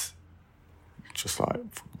is just like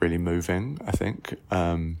really moving, I think.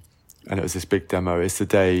 And it was this big demo. It's the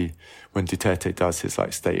day when Duterte does his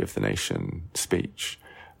like State of the Nation speech.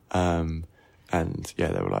 And yeah,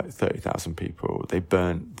 there were like 30,000 people. They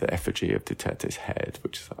burnt the effigy of Duterte's head,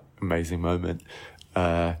 which is an amazing moment.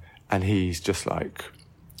 And he's just like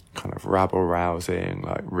kind of rabble-rousing,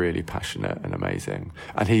 like really passionate and amazing.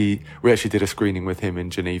 And we actually did a screening with him in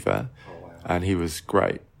Geneva, and he was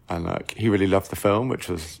great. And like, he really loved the film, which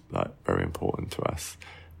was like very important to us,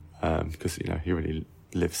 because, you know, he really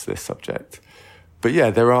lives this subject. But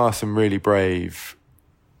yeah, there are some really brave,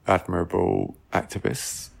 admirable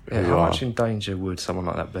activists. Yeah, how much in danger would someone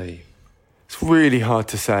like that be? It's really hard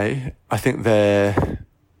to say. I think their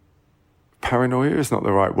paranoia is not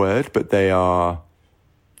the right word, but they are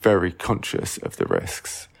very conscious of the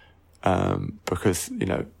risks, because, you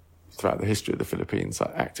know, throughout the history of the Philippines,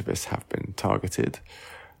 like, activists have been targeted.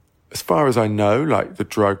 As far as I know, like, the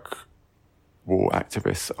drug war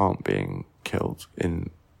activists aren't being killed in,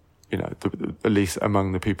 you know, at least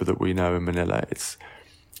among the people that we know in Manila. It's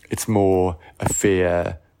more a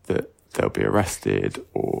fear that they'll be arrested,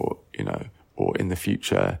 or, you know, or in the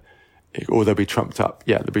future, or there'll be trumped up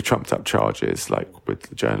charges, like with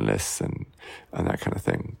the journalists and that kind of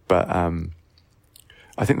thing. But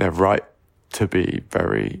I think they're right to be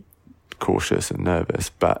very cautious and nervous.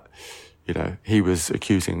 But, you know, he was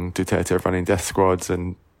accusing Duterte of running death squads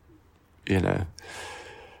and, you know,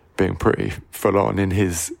 being pretty full on in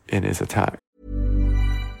his attack.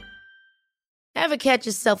 Ever catch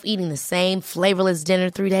yourself eating the same flavorless dinner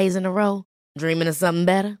 3 days in a row? Dreaming of something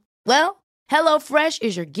better? Well, HelloFresh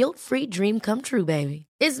is your guilt-free dream come true, baby.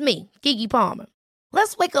 It's me, Keke Palmer.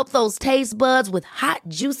 Let's wake up those taste buds with hot,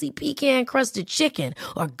 juicy pecan-crusted chicken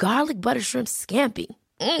or garlic butter shrimp scampi.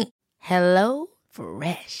 Hello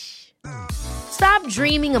Fresh. Stop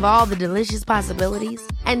dreaming of all the delicious possibilities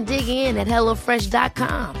and dig in at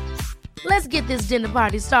HelloFresh.com. Let's get this dinner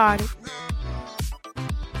party started.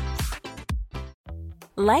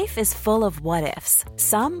 Life is full of what-ifs.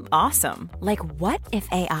 Some awesome, like what if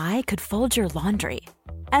AI could fold your laundry?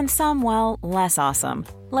 And some, well, less awesome,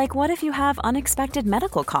 like what if you have unexpected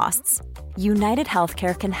medical costs? United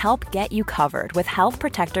Healthcare can help get you covered with Health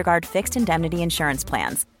Protector Guard fixed indemnity insurance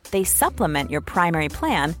plans. They supplement your primary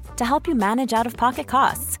plan to help you manage out-of-pocket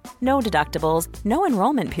costs. No deductibles, no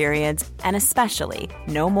enrollment periods, and especially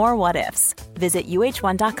no more what-ifs. Visit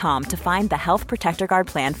UH1.com to find the Health Protector Guard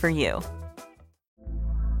plan for you.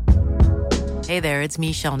 Hey there, it's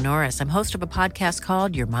Michelle Norris. I'm host of a podcast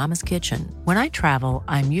called Your Mama's Kitchen. When I travel,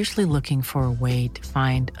 I'm usually looking for a way to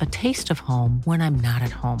find a taste of home when I'm not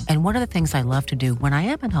at home. And one of the things I love to do when I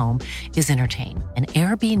am at home is entertain. And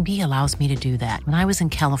Airbnb allows me to do that. When I was in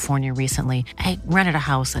California recently, I rented a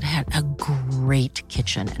house that had a great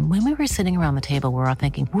kitchen. And when we were sitting around the table, we were all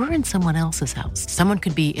thinking, we're in someone else's house. Someone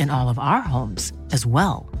could be in all of our homes as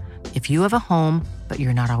well. If you have a home, but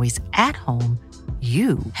you're not always at home,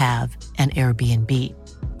 you have an Airbnb.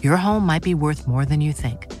 Your home might be worth more than you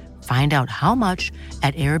think. Find out how much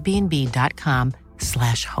at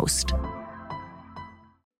airbnb.com/host.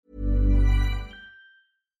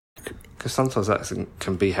 Because sometimes that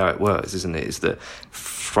can be how it works, isn't it? Is that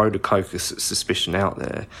throw the cocus suspicion out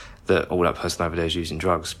there that that person over there is using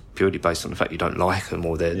drugs purely based on the fact you don't like them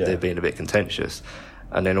or they're being a bit contentious.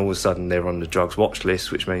 And then all of a sudden they're on the drugs watch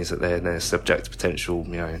list, which means that they're subject to potential,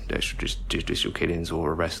 you know, extrajudicial killings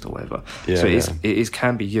or arrest or whatever. Yeah, so it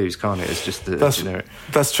can be used, can't it? It's just the generic.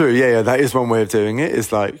 That's true. Yeah, that is one way of doing it.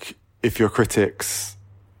 Is like if you want to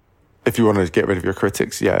get rid of your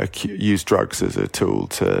critics, use drugs as a tool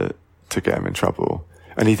to get them in trouble.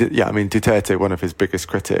 And he did. Yeah, I mean Duterte, one of his biggest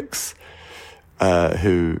critics,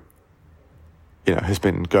 who you know, has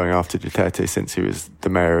been going after Duterte since he was the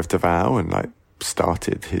mayor of Davao and like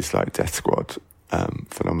started his like death squad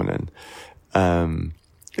phenomenon,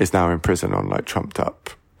 is now in prison on like trumped up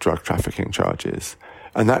drug trafficking charges.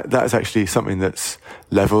 And that is actually something that's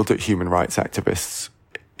leveled at human rights activists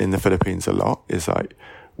in the Philippines a lot, is like,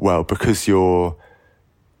 well, because you're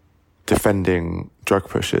defending drug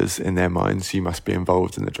pushers, in their minds, you must be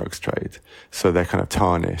involved in the drugs trade. So they're kind of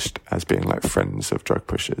tarnished as being like friends of drug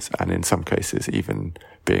pushers, and in some cases even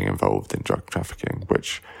being involved in drug trafficking,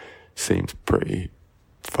 which seems pretty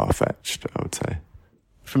far-fetched, I would say.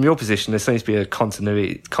 From your position, there seems to be a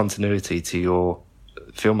continuity to your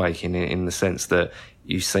filmmaking in the sense that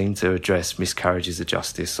you seem to address miscarriages of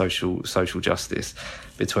justice, social justice,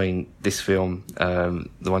 between this film,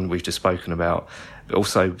 the one we've just spoken about, but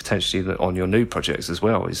also potentially on your new projects as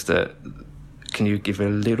well. Is that, can you give a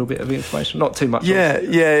little bit of information? Not too much.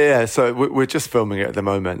 Yeah. So we're just filming it at the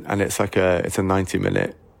moment, and it's a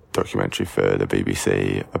 90-minute documentary for the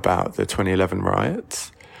BBC about the 2011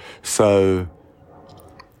 riots. So,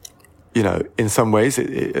 you know, in some ways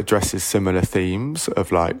it addresses similar themes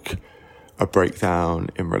of like a breakdown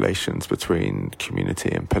in relations between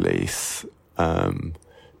community and police,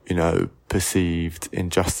 you know, perceived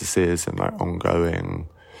injustices and like ongoing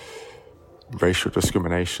racial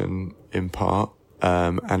discrimination in part.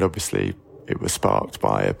 And obviously it was sparked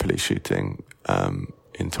by a police shooting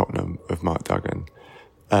in Tottenham of Mark Duggan.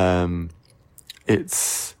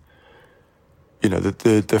 It's, you know,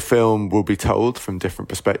 the film will be told from different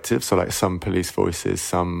perspectives. So like some police voices,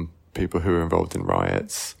 some people who are involved in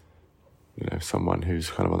riots, you know, someone who's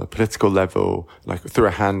kind of on the political level, like through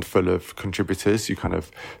a handful of contributors, you kind of,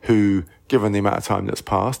 who, given the amount of time that's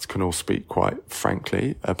passed, can all speak quite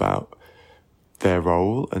frankly about their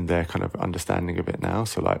role and their kind of understanding of it now.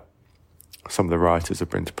 So like some of the rioters have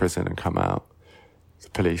been to prison and come out. The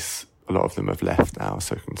police, a lot of them have left now,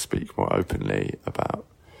 so can speak more openly about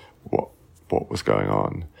what was going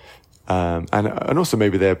on. And also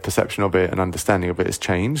maybe their perception of it and understanding of it has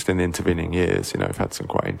changed in the intervening years. You know, we've had some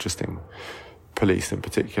quite interesting police in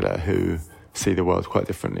particular who see the world quite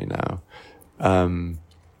differently now.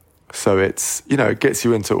 So it's, you know, it gets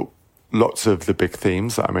you into lots of the big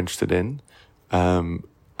themes that I'm interested in. And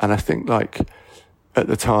I think like at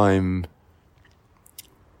the time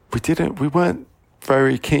we weren't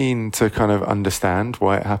very keen to kind of understand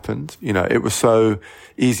why it happened. You know, it was so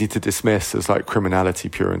easy to dismiss as like criminality,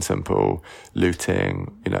 pure and simple,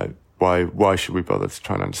 looting. You know, why should we bother to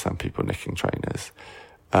try and understand people nicking trainers?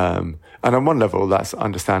 And on one level, that's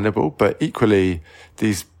understandable, but equally,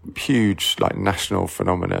 these huge like national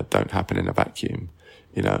phenomena don't happen in a vacuum.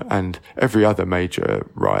 You know, and every other major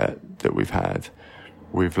riot that we've had,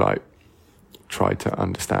 we've like tried to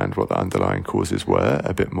understand what the underlying causes were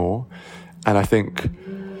a bit more. And I think,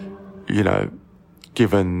 you know,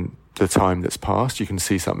 given the time that's passed, you can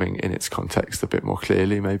see something in its context a bit more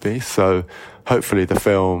clearly, maybe. So hopefully the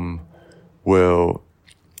film will,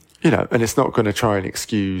 you know, and it's not going to try and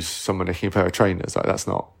excuse someone nicking a pair of trainers. Like, that's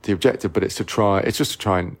not the objective, but it's just to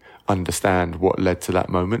try and understand what led to that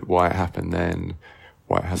moment, why it happened then,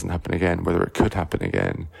 why it hasn't happened again, whether it could happen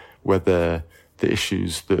again, whether the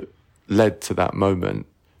issues that led to that moment.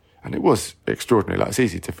 And it was extraordinary. Like, it's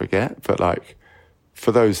easy to forget, but like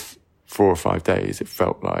for those 4 or 5 days, it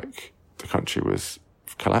felt like the country was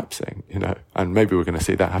collapsing, you know, and maybe we're going to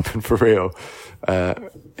see that happen for real,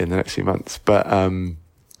 in the next few months. But,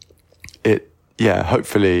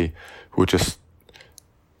 hopefully will just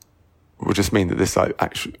mean that this like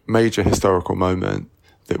actual major historical moment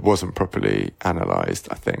that wasn't properly analysed,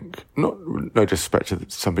 I think, no disrespect to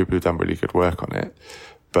some people who've done really good work on it,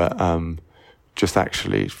 but, just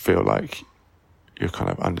actually feel like you're kind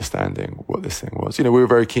of understanding what this thing was. You know, we were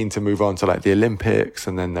very keen to move on to like the Olympics,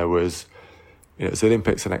 and then there was, you know, it's the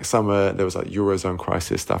Olympics the next summer, there was like Eurozone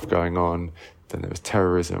crisis stuff going on, then there was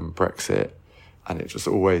terrorism, Brexit, and it just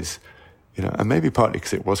always, you know, and maybe partly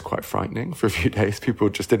because it was quite frightening for a few days, people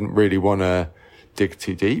just didn't really want to dig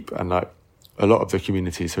too deep, and like a lot of the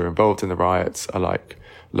communities who are involved in the riots are like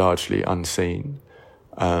largely unseen.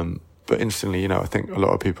 But interestingly, you know, I think a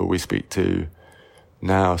lot of people we speak to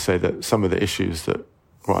now say that some of the issues that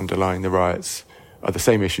were underlying the riots are the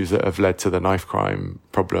same issues that have led to the knife crime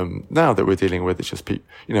problem now that we're dealing with. It's just, you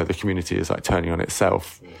know, the community is like turning on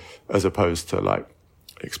itself as opposed to like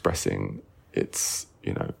expressing its,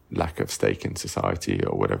 you know, lack of stake in society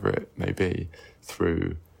or whatever it may be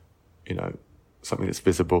through, you know, something that's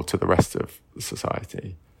visible to the rest of the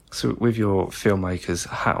society. So with your filmmaker's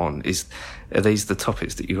hat on, are these the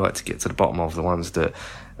topics that you like to get to the bottom of, the ones that,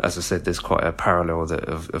 as I said, there's quite a parallel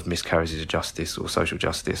of miscarriages of justice or social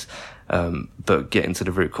justice, but getting to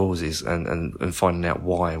the root causes and finding out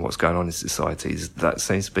why and what's going on in societies, that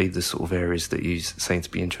seems to be the sort of areas that you seem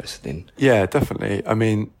to be interested in. Yeah, definitely. I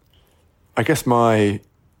mean, I guess my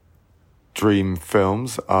dream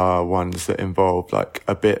films are ones that involve like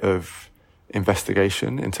a bit of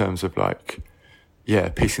investigation in terms of like, yeah,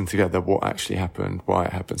 piecing together what actually happened, why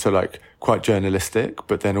it happened. So like quite journalistic,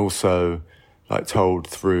 but then also like told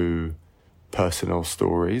through personal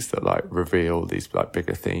stories that like reveal these like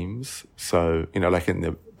bigger themes. So, you know, like in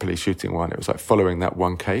the police shooting one, it was like following that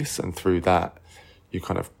one case, and through that you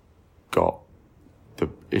kind of got the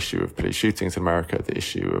issue of police shootings in America, the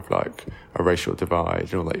issue of like a racial divide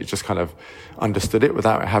and all that. You just kind of understood it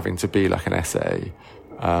without it having to be like an essay.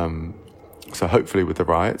 So hopefully with the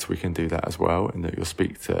riots, we can do that as well, and that you'll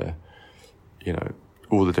speak to, you know,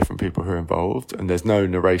 all the different people who are involved, and there's no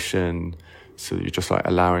narration. So you're just like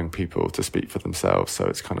allowing people to speak for themselves. So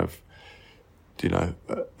it's kind of, you know,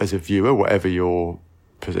 as a viewer, whatever your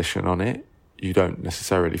position on it, you don't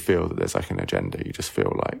necessarily feel that there's like an agenda. You just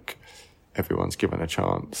feel like everyone's given a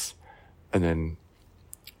chance. And then,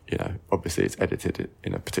 you know, obviously it's edited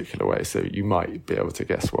in a particular way, so you might be able to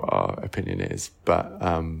guess what our opinion is. But,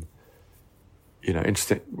 you know,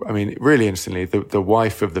 interesting. I mean, really interestingly, the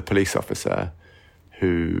wife of the police officer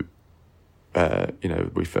who, you know,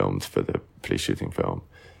 we filmed for the police shooting film,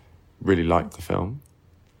 really liked the film,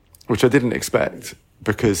 which I didn't expect,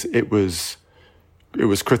 because it was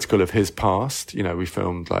critical of his past. You know, we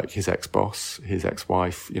filmed like his ex-boss, his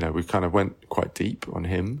ex-wife. You know, we kind of went quite deep on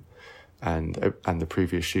him and the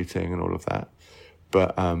previous shooting and all of that.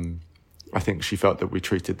 But I think she felt that we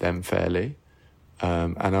treated them fairly.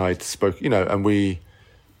 And I'd spoke, you know, and we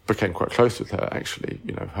became quite close with her, actually.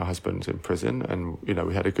 You know, her husband's in prison, and, you know,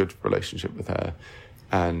 we had a good relationship with her.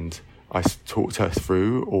 And I talked her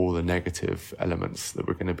through all the negative elements that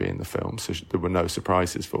were going to be in the film, so there were no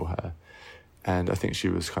surprises for her. And I think she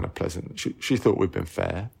was kind of pleasant. She thought we'd been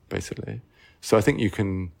fair, basically. So I think you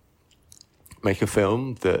can make a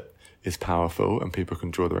film that is powerful and people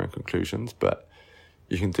can draw their own conclusions, but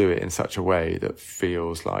you can do it in such a way that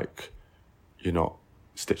feels like you're not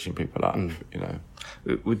stitching people up, you know.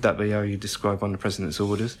 Would that be how you describe On the President's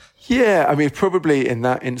Orders? Yeah, I mean, probably in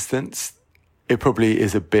that instance, it probably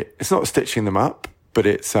is a bit, it's not stitching them up, but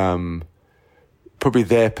it's probably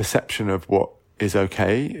their perception of what is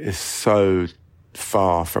okay is so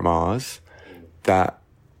far from ours that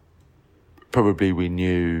probably we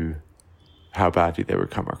knew how badly they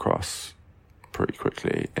would come across pretty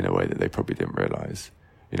quickly in a way that they probably didn't realise.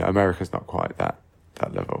 You know, America's not quite that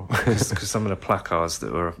level. Because some of the placards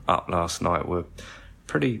that were up last night were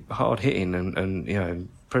pretty hard hitting and you know,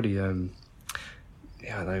 pretty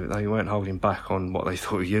they weren't holding back on what they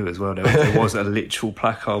thought of you as well. There was a literal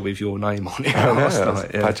placard with your name on it last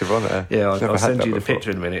night. Yeah. Badge of honour. Yeah, I'll send you the picture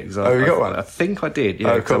in a minute. Cause you got one? I think I did,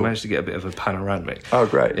 yeah, because cool. I managed to get a bit of a panoramic. Oh,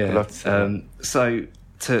 great. Yeah. I'd love to see that. So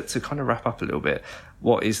to kind of wrap up a little bit,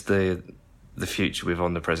 what is the future with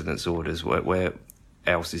On the President's Orders? Where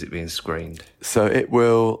else is it being screened? So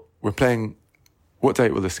we're playing, what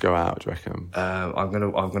date will this go out, do you reckon? I'm gonna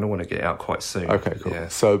want to get it out quite soon. Okay, cool. Yeah.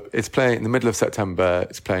 So it's playing in the middle of September.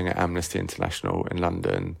 It's playing at Amnesty International in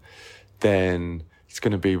London. Then it's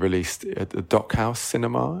going to be released at the Dockhouse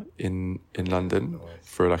Cinema in London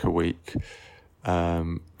for like a week.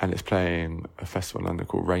 And it's playing a festival in London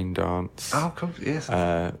called Rain Dance. Oh, cool, yes.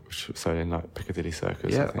 So in like Piccadilly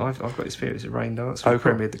Circus. Yeah, I think. I've got experience at Rain Dance. Oh, We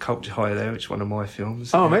cool. premiered The Culture High there, which is one of my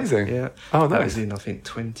films. Oh, yeah. amazing. Yeah. Oh, That nice. was in, I think,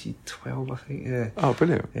 2012, I think, yeah. Oh,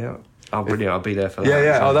 brilliant. Yeah. Oh, brilliant. I'll be there for that.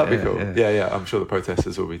 Yeah. So, Oh, that'd be cool. Yeah. I'm sure the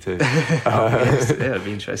protesters will be too. Yes, yeah, it'd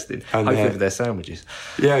be interesting. And Hopefully with their sandwiches.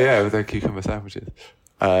 Yeah, with their cucumber sandwiches.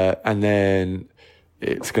 And then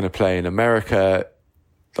it's going to play in America,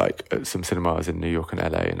 like at some cinemas in New York and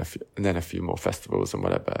LA, and then a few more festivals and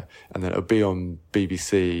whatever. And then it'll be on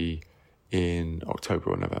BBC in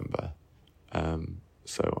October or November.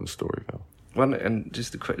 So on Storyville. And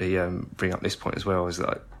just to quickly bring up this point as well, is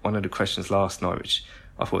that one of the questions last night, which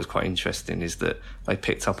I thought was quite interesting, is that they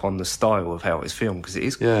picked up on the style of how it's filmed, because it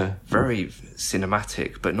is very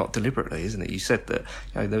cinematic, but not deliberately, isn't it? You said that,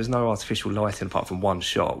 you know, there was no artificial lighting apart from one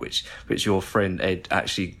shot, which your friend Ed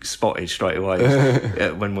actually spotted straight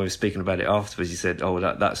away when we were speaking about it afterwards. He said, "Oh,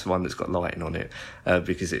 that's the one that's got lighting on it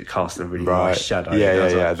because it casts a really nice shadow."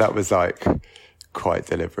 Yeah. That was like quite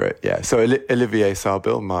deliberate. Yeah. So Olivier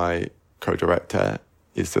Sarbil, my co-director,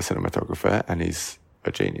 is the cinematographer, and he's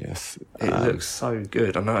a genius. It looks so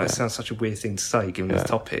good. I know it sounds such a weird thing to say given the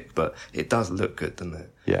topic, but it does look good, doesn't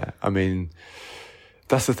it? Yeah, I mean,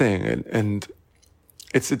 that's the thing, and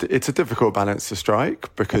it's a difficult balance to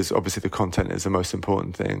strike, because obviously the content is the most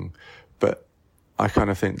important thing, but I kind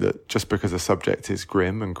of think that just because a subject is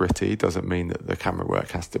grim and gritty doesn't mean that the camera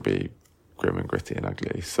work has to be grim and gritty and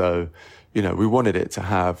ugly. So, you know, we wanted it to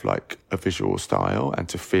have like a visual style and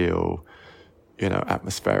to feel, you know,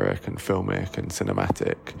 atmospheric and filmic and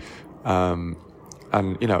cinematic.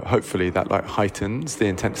 And, you know, hopefully that like heightens the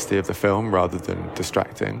intensity of the film rather than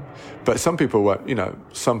distracting. But some people won't, you know,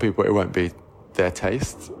 it won't be their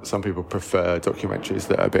taste. Some people prefer documentaries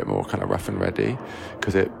that are a bit more kind of rough and ready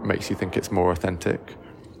because it makes you think it's more authentic.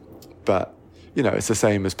 But, you know, it's the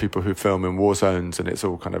same as people who film in war zones and it's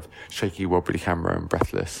all kind of shaky, wobbly camera and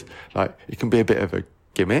breathless. Like, it can be a bit of a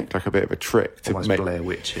gimmick, like a bit of a trick to almost make Blair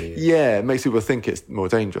Witchy. Yeah, it makes people think it's more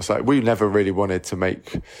dangerous. Like, we never really wanted to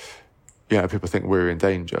make, you know, people think we're in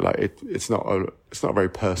danger. Like, it's not a very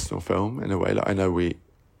personal film in a way. Like, I know we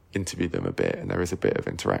interview them a bit and there is a bit of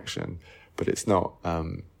interaction, but it's not,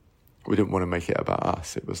 we didn't want to make it about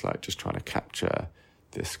us. It was like just trying to capture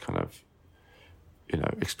this kind of, you know,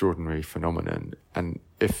 extraordinary phenomenon. And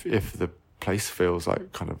if the place feels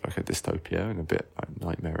like kind of like a dystopia and a bit like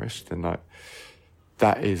nightmarish, then like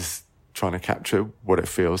that is trying to capture what it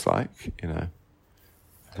feels like, you know.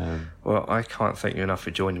 Well, I can't thank you enough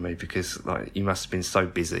for joining me, because like you must have been so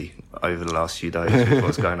busy over the last few days with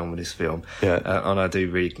what's going on with this film. Yeah. And I do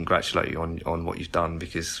really congratulate you on what you've done,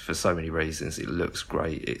 because for so many reasons it looks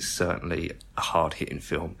great. It's certainly a hard-hitting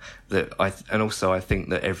film and also I think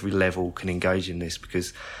that every level can engage in this,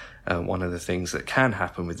 because one of the things that can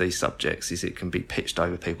happen with these subjects is it can be pitched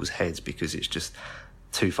over people's heads because it's just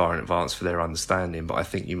too far in advance for their understanding. But I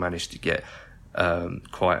think you managed to get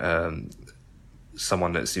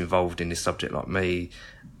someone that's involved in this subject like me,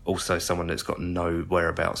 also someone that's got no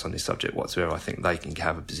whereabouts on this subject whatsoever. I think they can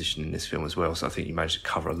have a position in this film as well. So I think you managed to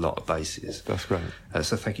cover a lot of bases. That's great.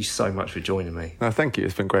 So thank you so much for joining me. No, thank you.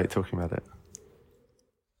 It's been great talking about it.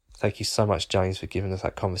 Thank you so much, James, for giving us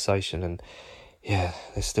that conversation. And yeah,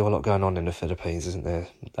 there's still a lot going on in the Philippines, isn't there?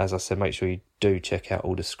 As I said, make sure you do check out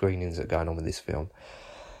all the screenings that are going on with this film.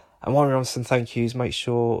 And while we're on some thank yous, make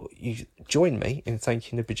sure you join me in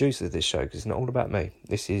thanking the producers of this show, because it's not all about me.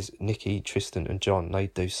 This is Nikki, Tristan and John. They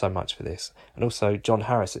do so much for this. And also John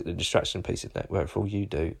Harris at the Distraction Pieces Network for all you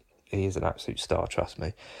do. He is an absolute star, trust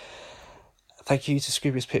me. Thank you to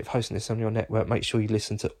Scroobius Pip for hosting this on your network. Make sure you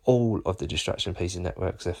listen to all of the Distraction Pieces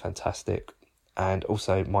Network, because they're fantastic. And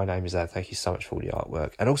also, my name is Ad. Thank you so much for all the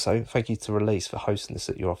artwork. And also, thank you to Release for hosting this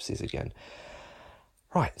at your offices again.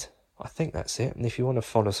 Right. I think that's it. And if you want to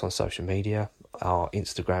follow us on social media, our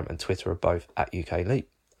Instagram and Twitter are both at UK Leap,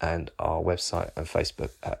 and our website and Facebook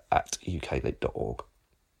at ukleap.org.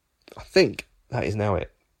 I think that is now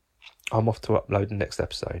it. I'm off to upload the next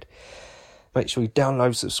episode. Make sure you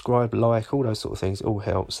download, subscribe, like, all those sort of things. It all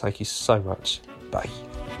helps. Thank you so much. Bye.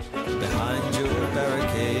 Behind your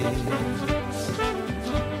barricades.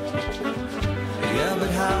 Yeah, but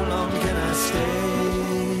how long can I stay?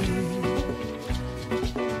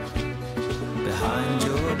 Behind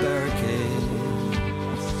your barricades,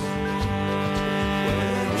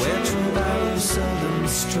 where true arrows seldom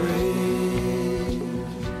stray.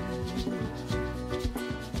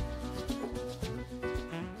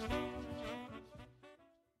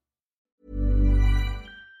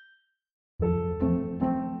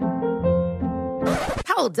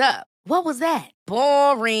 Hold up. What was that?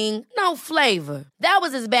 Boring. No flavor. That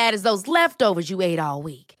was as bad as those leftovers you ate all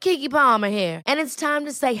week. Keke Palmer here. And it's time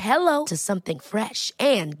to say hello to something fresh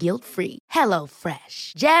and guilt-free. Hello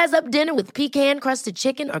Fresh. Jazz up dinner with pecan-crusted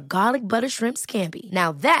chicken or garlic butter shrimp scampi.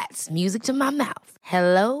 Now that's music to my mouth.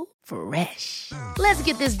 Hello Fresh. Let's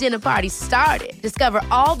get this dinner party started. Discover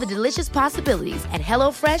all the delicious possibilities at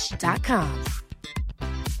HelloFresh.com.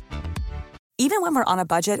 Even when we're on a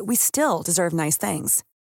budget, we still deserve nice things.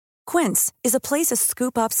 Quince is a place to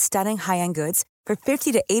scoop up stunning high-end goods for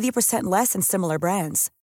 50 to 80% less than similar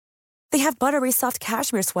brands. They have buttery soft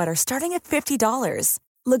cashmere sweaters starting at $50,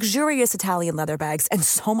 luxurious Italian leather bags, and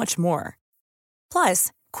so much more.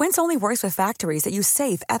 Plus, Quince only works with factories that use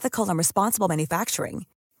safe, ethical, and responsible manufacturing.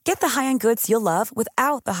 Get the high-end goods you'll love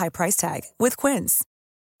without the high price tag with Quince.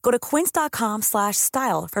 Go to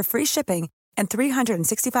quince.com/style for free shipping and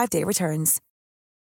 365-day returns.